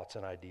couple thoughts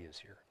and ideas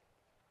here.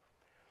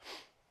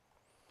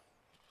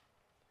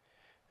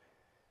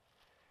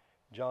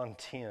 John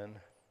 10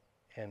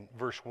 and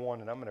verse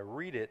 1, and I'm going to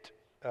read it.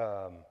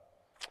 I'm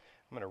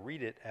going to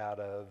read it out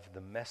of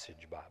the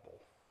Message Bible.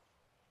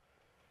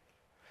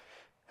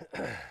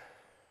 I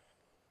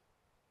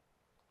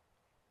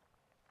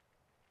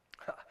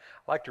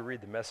like to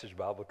read the Message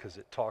Bible because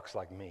it talks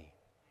like me.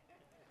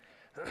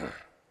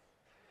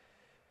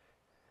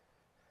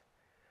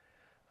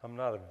 I'm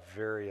not a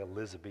very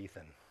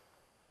Elizabethan.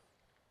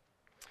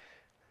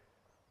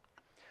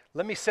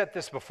 Let me set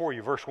this before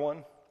you, verse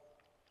 1.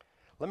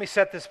 Let me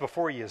set this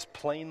before you as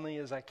plainly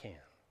as I can.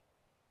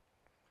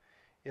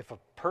 If a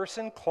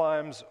person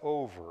climbs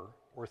over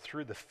or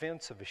through the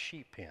fence of a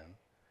sheep pen,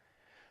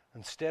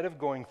 instead of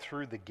going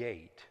through the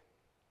gate,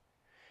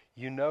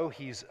 you know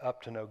he's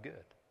up to no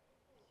good.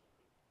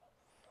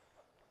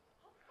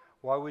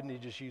 Why wouldn't he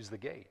just use the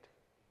gate?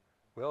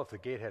 Well, if the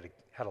gate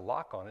had a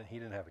lock on it, he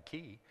didn't have a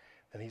key,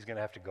 then he's going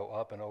to have to go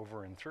up and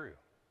over and through,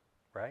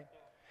 right?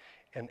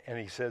 And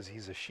he says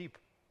he's a sheep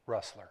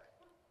rustler.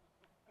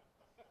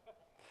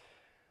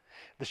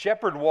 The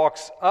shepherd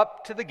walks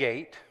up to the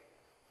gate,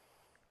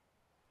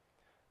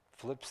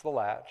 flips the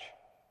latch.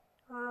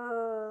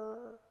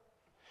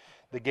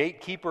 The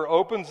gatekeeper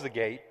opens the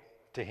gate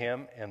to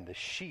him, and the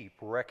sheep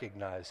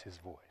recognize his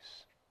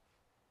voice.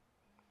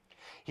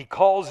 He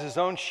calls his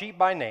own sheep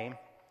by name,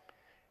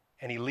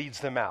 and he leads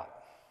them out.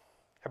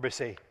 Everybody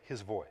say,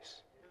 his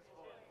voice.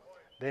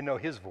 They know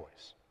his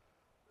voice.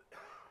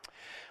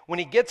 When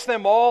he gets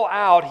them all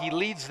out, he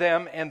leads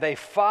them, and they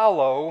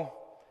follow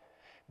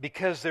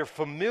because they're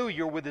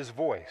familiar with his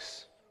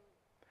voice.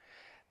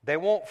 They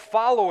won't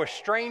follow a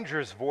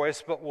stranger's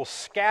voice, but will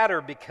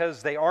scatter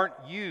because they aren't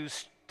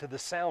used to the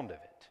sound of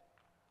it.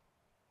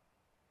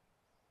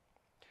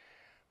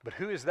 But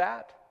who is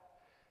that?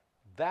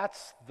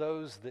 That's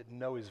those that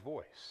know his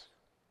voice.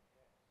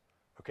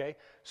 Okay?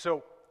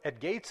 So, at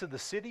gates of the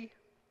city,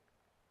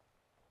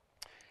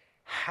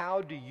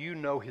 how do you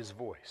know his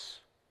voice?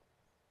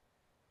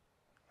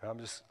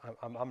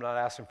 I'm not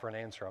asking for an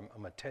answer. I'm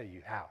going to tell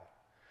you how.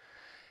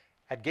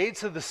 At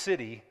gates of the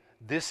city,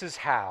 this is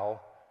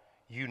how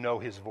you know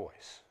his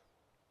voice.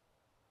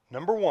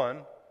 Number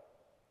one,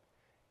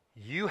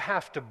 you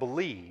have to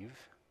believe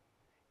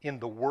in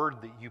the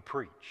word that you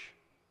preach.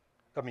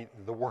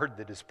 The word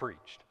that is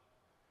preached.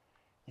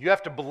 You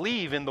have to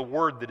believe in the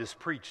word that is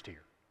preached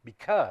here,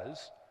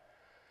 because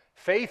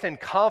faith and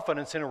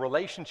confidence in a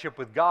relationship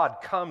with God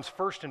comes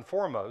first and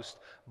foremost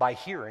by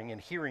hearing, and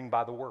hearing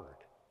by the word.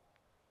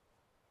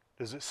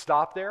 Does it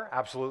stop there?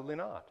 Absolutely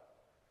not.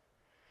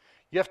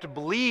 You have to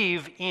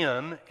believe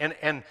in,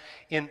 and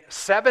in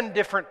 7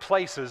 different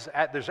places,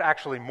 there's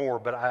actually more,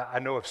 but I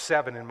know of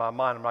 7 in my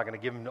mind. I'm not going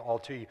to give them all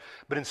to you.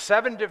 But in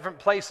 7 different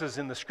places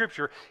in the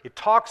Scripture, it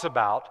talks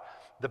about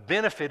the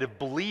benefit of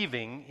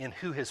believing in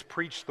who has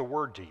preached the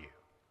word to you.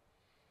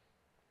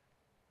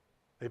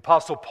 The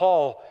Apostle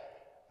Paul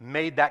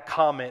made that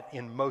comment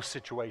in most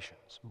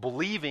situations,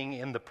 believing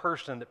in the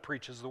person that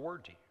preaches the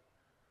word to you.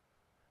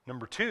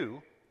 Number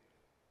 2,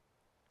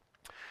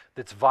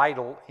 that's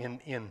vital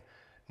in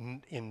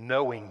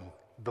knowing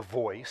the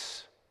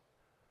voice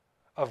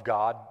of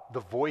God, the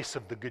voice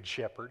of the Good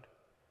Shepherd,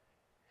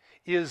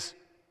 is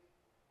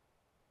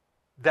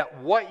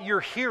that what you're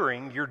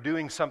hearing, you're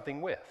doing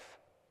something with.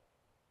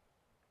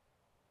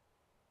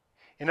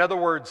 In other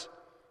words,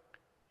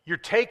 you're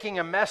taking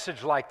a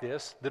message like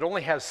this that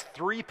only has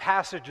 3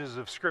 passages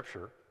of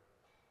Scripture,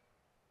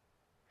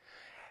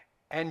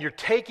 and you're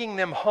taking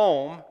them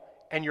home,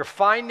 and you're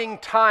finding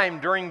time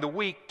during the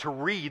week to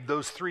read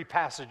those 3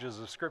 passages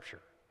of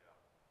Scripture.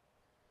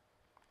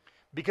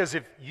 Because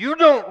if you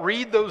don't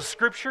read those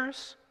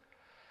Scriptures,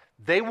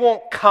 they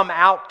won't come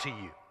out to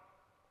you.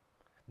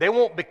 They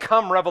won't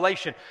become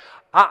revelation.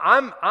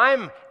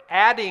 I'm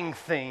adding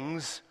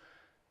things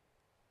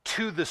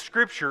to the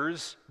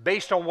Scriptures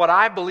based on what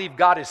I believe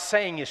God is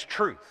saying is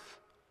truth.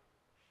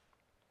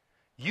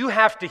 You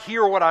have to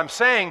hear what I'm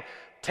saying,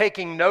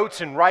 taking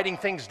notes and writing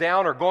things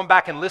down or going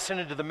back and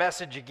listening to the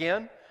message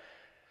again.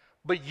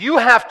 But you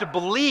have to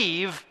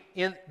believe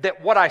in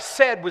that what I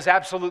said was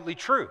absolutely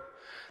true.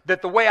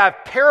 That the way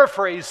I've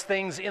paraphrased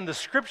things in the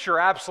Scripture are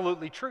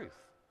absolutely truth.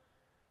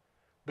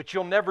 But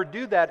you'll never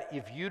do that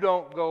if you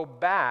don't go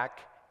back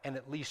and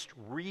at least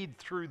read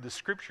through the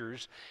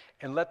Scriptures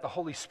and let the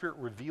Holy Spirit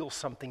reveal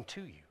something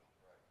to you.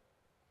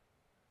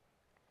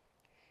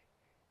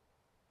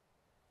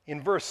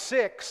 In verse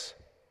 6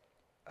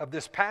 of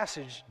this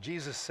passage,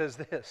 Jesus says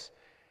this.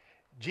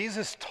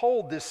 Jesus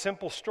told this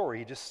simple story.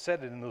 He just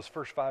said it in those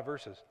first 5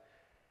 verses.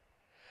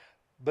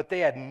 But they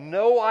had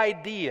no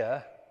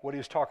idea what he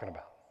was talking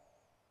about.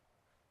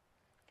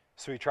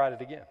 So he tried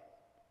it again.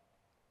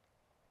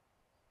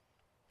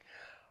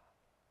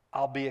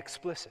 I'll be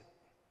explicit.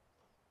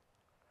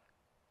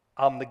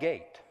 I'm the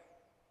gate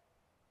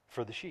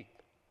for the sheep.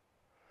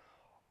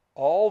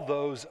 All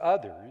those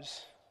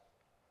others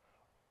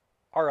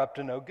are up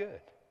to no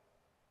good.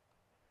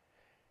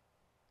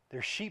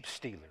 They're sheep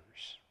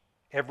stealers,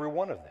 every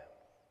one of them.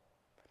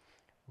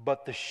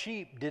 But the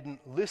sheep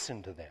didn't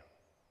listen to them.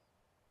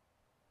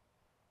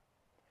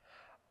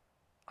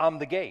 I'm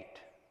the gate.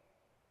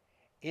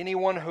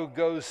 Anyone who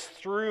goes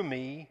through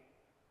me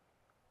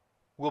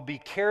will be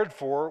cared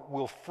for,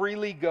 will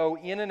freely go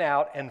in and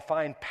out and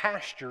find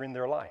pasture in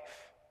their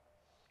life.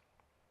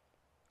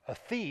 A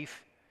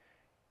thief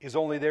is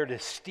only there to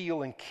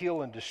steal and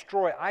kill and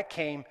destroy. I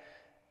came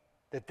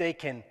that they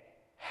can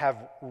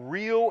have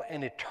real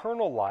and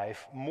eternal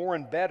life, more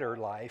and better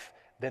life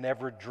than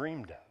ever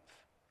dreamed of.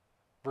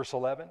 Verse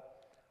 11,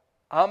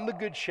 I'm the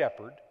good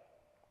shepherd.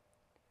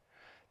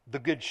 The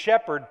good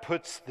shepherd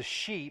puts the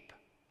sheep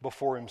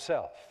before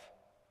himself,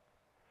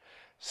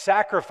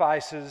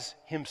 sacrifices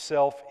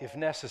himself if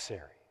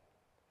necessary.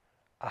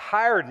 A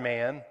hired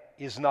man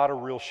is not a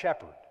real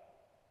shepherd.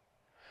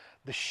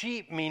 The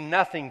sheep mean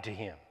nothing to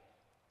him.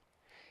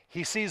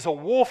 He sees a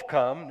wolf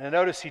come, and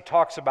notice he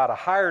talks about a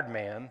hired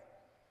man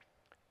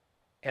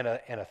and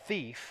a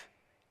thief,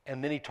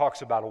 and then he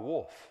talks about a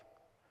wolf.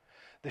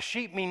 The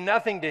sheep mean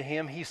nothing to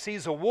him. He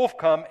sees a wolf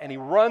come, and he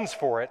runs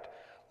for it,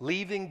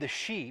 leaving the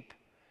sheep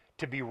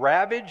to be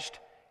ravaged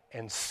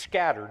and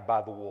scattered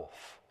by the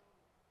wolf.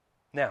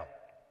 Now,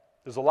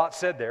 there's a lot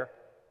said there,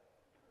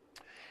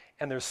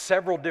 and there's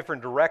several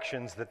different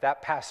directions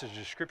that passage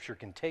of Scripture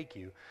can take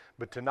you,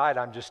 but tonight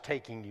I'm just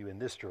taking you in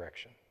this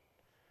direction.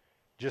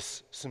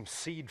 Just some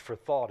seed for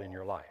thought in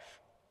your life.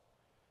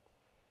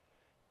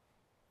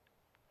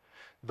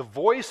 The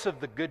voice of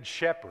the Good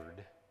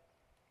Shepherd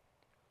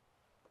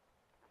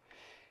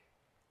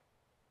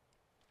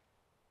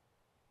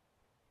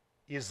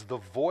is the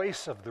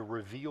voice of the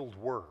revealed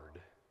Word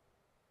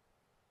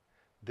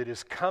that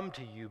has come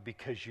to you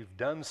because you've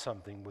done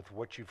something with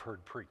what you've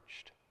heard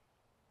preached.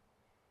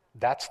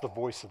 That's the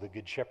voice of the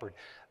Good Shepherd.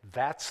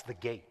 That's the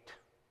gate.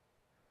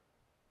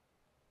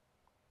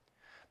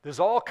 There's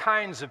all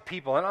kinds of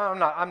people, and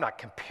I'm not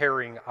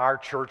comparing our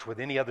church with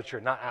any other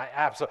church.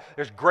 Absolutely.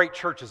 There's great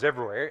churches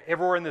everywhere.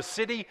 Everywhere in this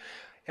city,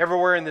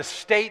 everywhere in this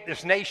state,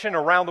 this nation,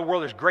 around the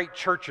world, there's great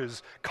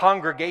churches,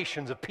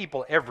 congregations of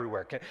people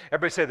everywhere. Can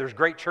everybody say there's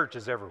great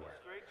churches everywhere?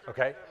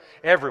 Okay?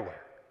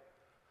 Everywhere.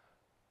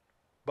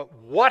 But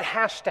what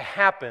has to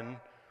happen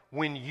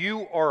when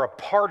you are a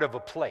part of a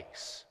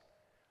place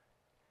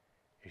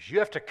is you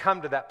have to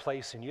come to that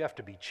place and you have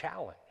to be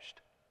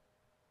challenged.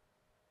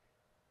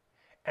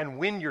 And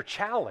when you're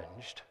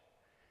challenged,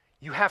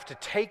 you have to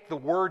take the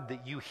word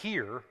that you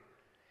hear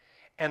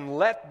and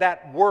let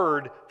that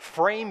word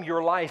frame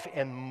your life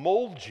and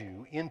mold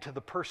you into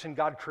the person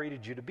God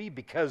created you to be.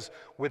 Because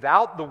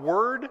without the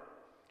word,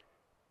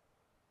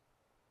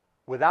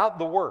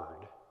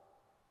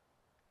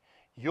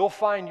 you'll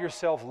find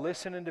yourself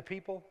listening to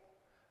people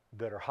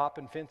that are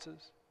hopping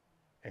fences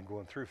and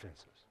going through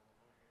fences.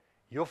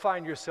 You'll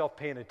find yourself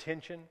paying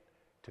attention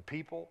to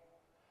people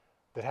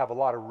that have a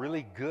lot of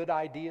really good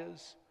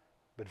ideas,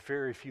 but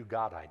very few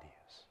God ideas.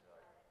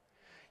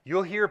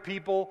 You'll hear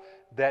people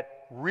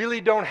that really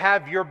don't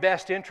have your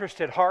best interest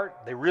at heart.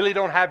 They really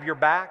don't have your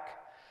back,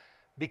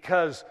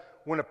 because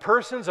when a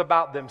person's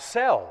about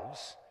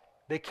themselves,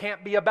 they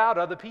can't be about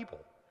other people.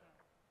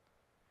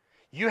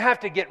 You have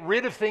to get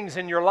rid of things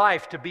in your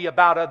life to be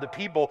about other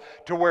people,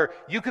 to where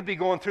you could be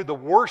going through the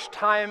worst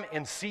time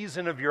and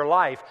season of your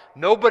life.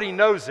 Nobody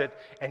knows it,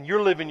 and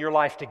you're living your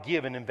life to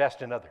give and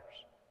invest in others.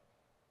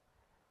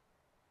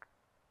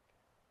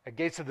 At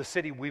Gates of the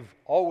City, we've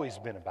always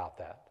been about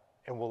that,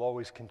 and we'll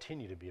always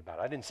continue to be about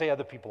it. I didn't say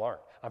other people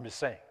aren't. I'm just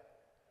saying.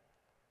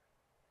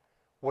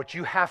 What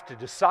you have to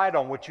decide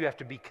on, what you have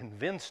to be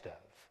convinced of,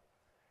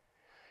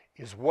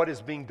 is what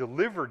is being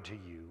delivered to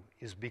you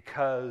is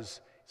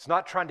because it's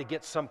not trying to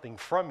get something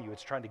from you,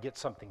 it's trying to get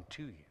something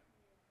to you.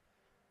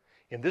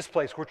 In this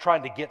place, we're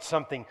trying to get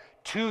something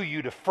to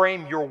you to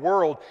frame your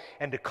world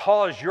and to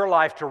cause your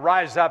life to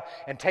rise up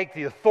and take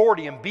the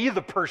authority and be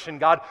the person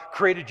God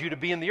created you to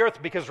be in the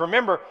earth. Because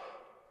remember,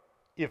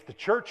 if the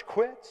church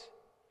quits,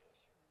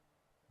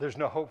 there's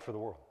no hope for the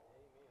world.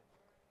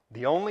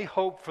 The only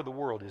hope for the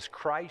world is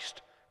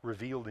Christ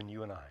revealed in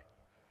you and I.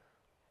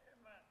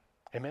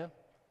 Amen?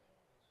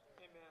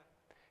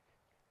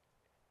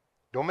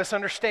 Don't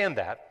misunderstand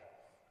that.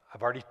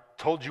 I've already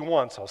told you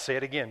once, I'll say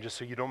it again just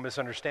so you don't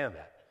misunderstand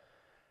that.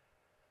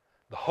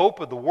 The hope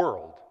of the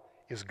world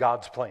is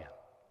God's plan.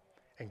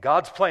 And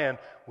God's plan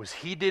was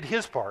He did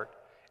His part,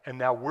 and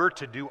now we're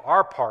to do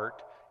our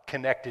part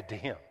connected to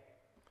Him.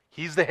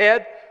 He's the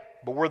head,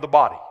 but we're the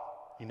body.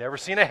 You never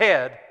seen a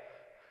head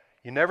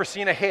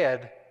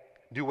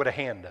do what a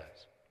hand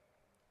does.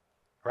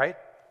 Right?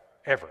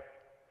 Ever.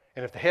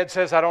 And if the head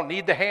says, I don't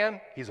need the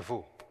hand, he's a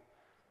fool.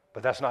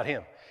 But that's not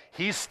Him.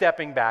 He's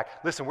stepping back.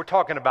 Listen, we're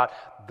talking about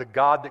the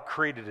God that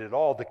created it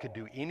all, that could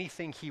do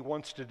anything He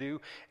wants to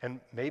do, and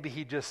maybe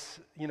He just,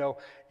 you know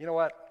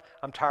what?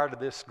 I'm tired of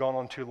this, gone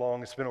on too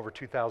long. It's been over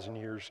 2,000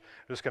 years.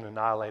 I'm just going to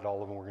annihilate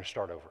all of them. We're going to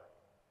start over.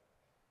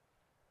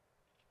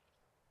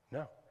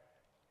 No.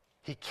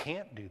 He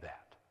can't do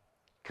that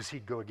because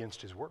He'd go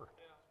against His word.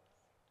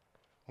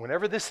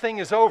 Whenever this thing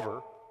is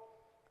over,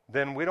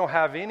 then we don't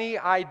have any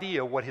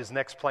idea what His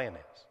next plan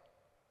is,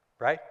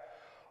 right?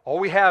 All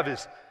we have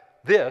is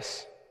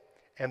this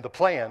and the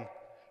plan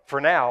for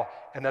now,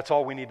 and that's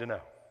all we need to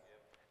know.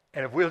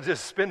 And if we'll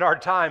just spend our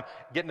time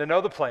getting to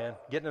know the plan,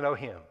 getting to know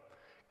Him,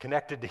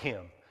 connected to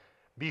Him,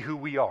 be who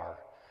we are.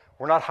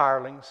 We're not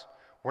hirelings.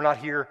 We're not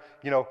here,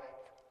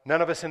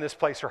 none of us in this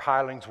place are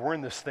hirelings. We're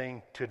in this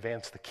thing to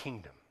advance the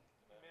kingdom.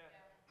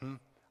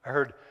 I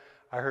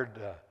heard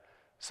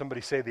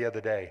somebody say the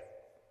other day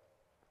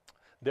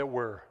that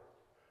we're,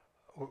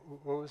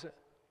 what was it?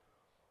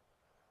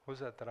 What was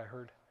that I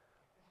heard?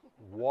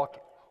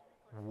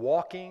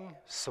 Walking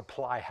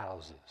supply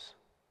houses.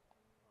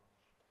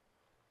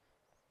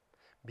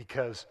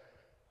 Because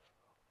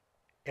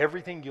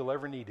everything you'll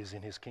ever need is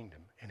in His kingdom,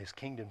 and His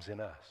kingdom's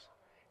in us.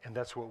 And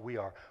that's what we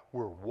are.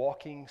 We're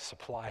walking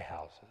supply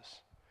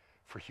houses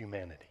for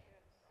humanity.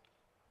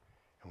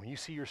 And when you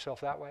see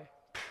yourself that way,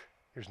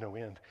 there's no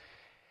end.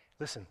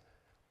 Listen,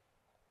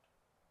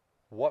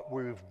 what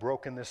we've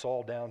broken this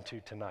all down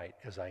to tonight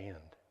as I end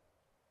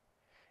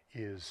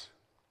is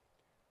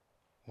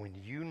when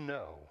you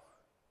know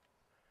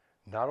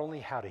not only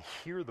how to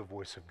hear the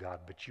voice of God,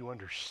 but you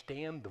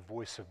understand the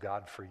voice of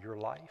God for your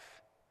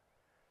life,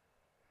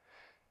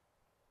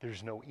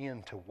 there's no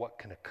end to what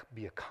can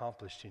be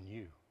accomplished in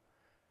you.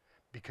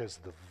 Because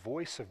the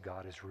voice of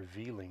God is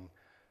revealing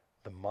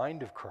the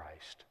mind of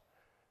Christ,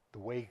 the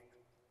way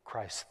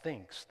Christ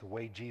thinks, the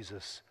way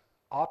Jesus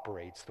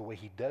operates, the way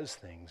He does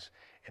things,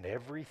 and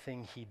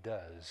everything He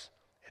does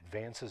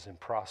advances and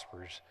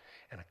prospers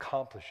and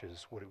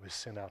accomplishes what it was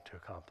sent out to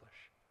accomplish.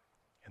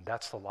 And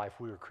that's the life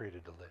we were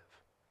created to live.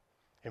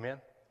 Amen?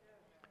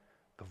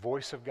 The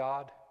voice of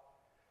God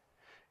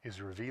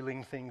is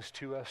revealing things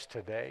to us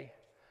today,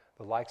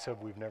 the likes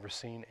of we've never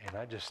seen, and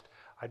I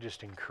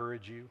just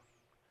encourage you.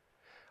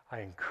 I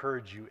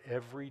encourage you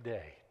every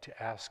day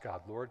to ask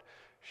God, Lord,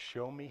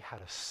 show me how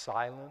to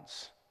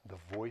silence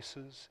the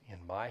voices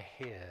in my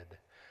head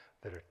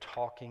that are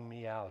talking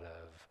me out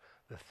of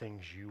the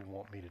things you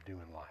want me to do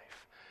in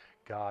life.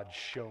 God,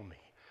 show me.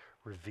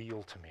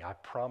 Reveal to me. I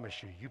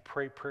promise you, you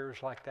pray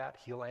prayers like that,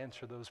 he'll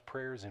answer those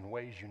prayers in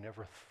ways you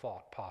never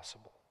thought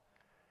possible.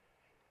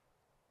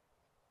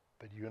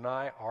 But you and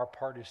I, our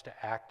part is to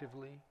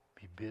actively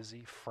be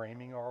busy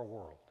framing our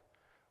world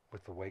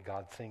with the way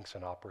God thinks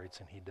and operates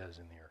and he does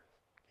in the earth.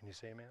 Can you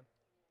say amen?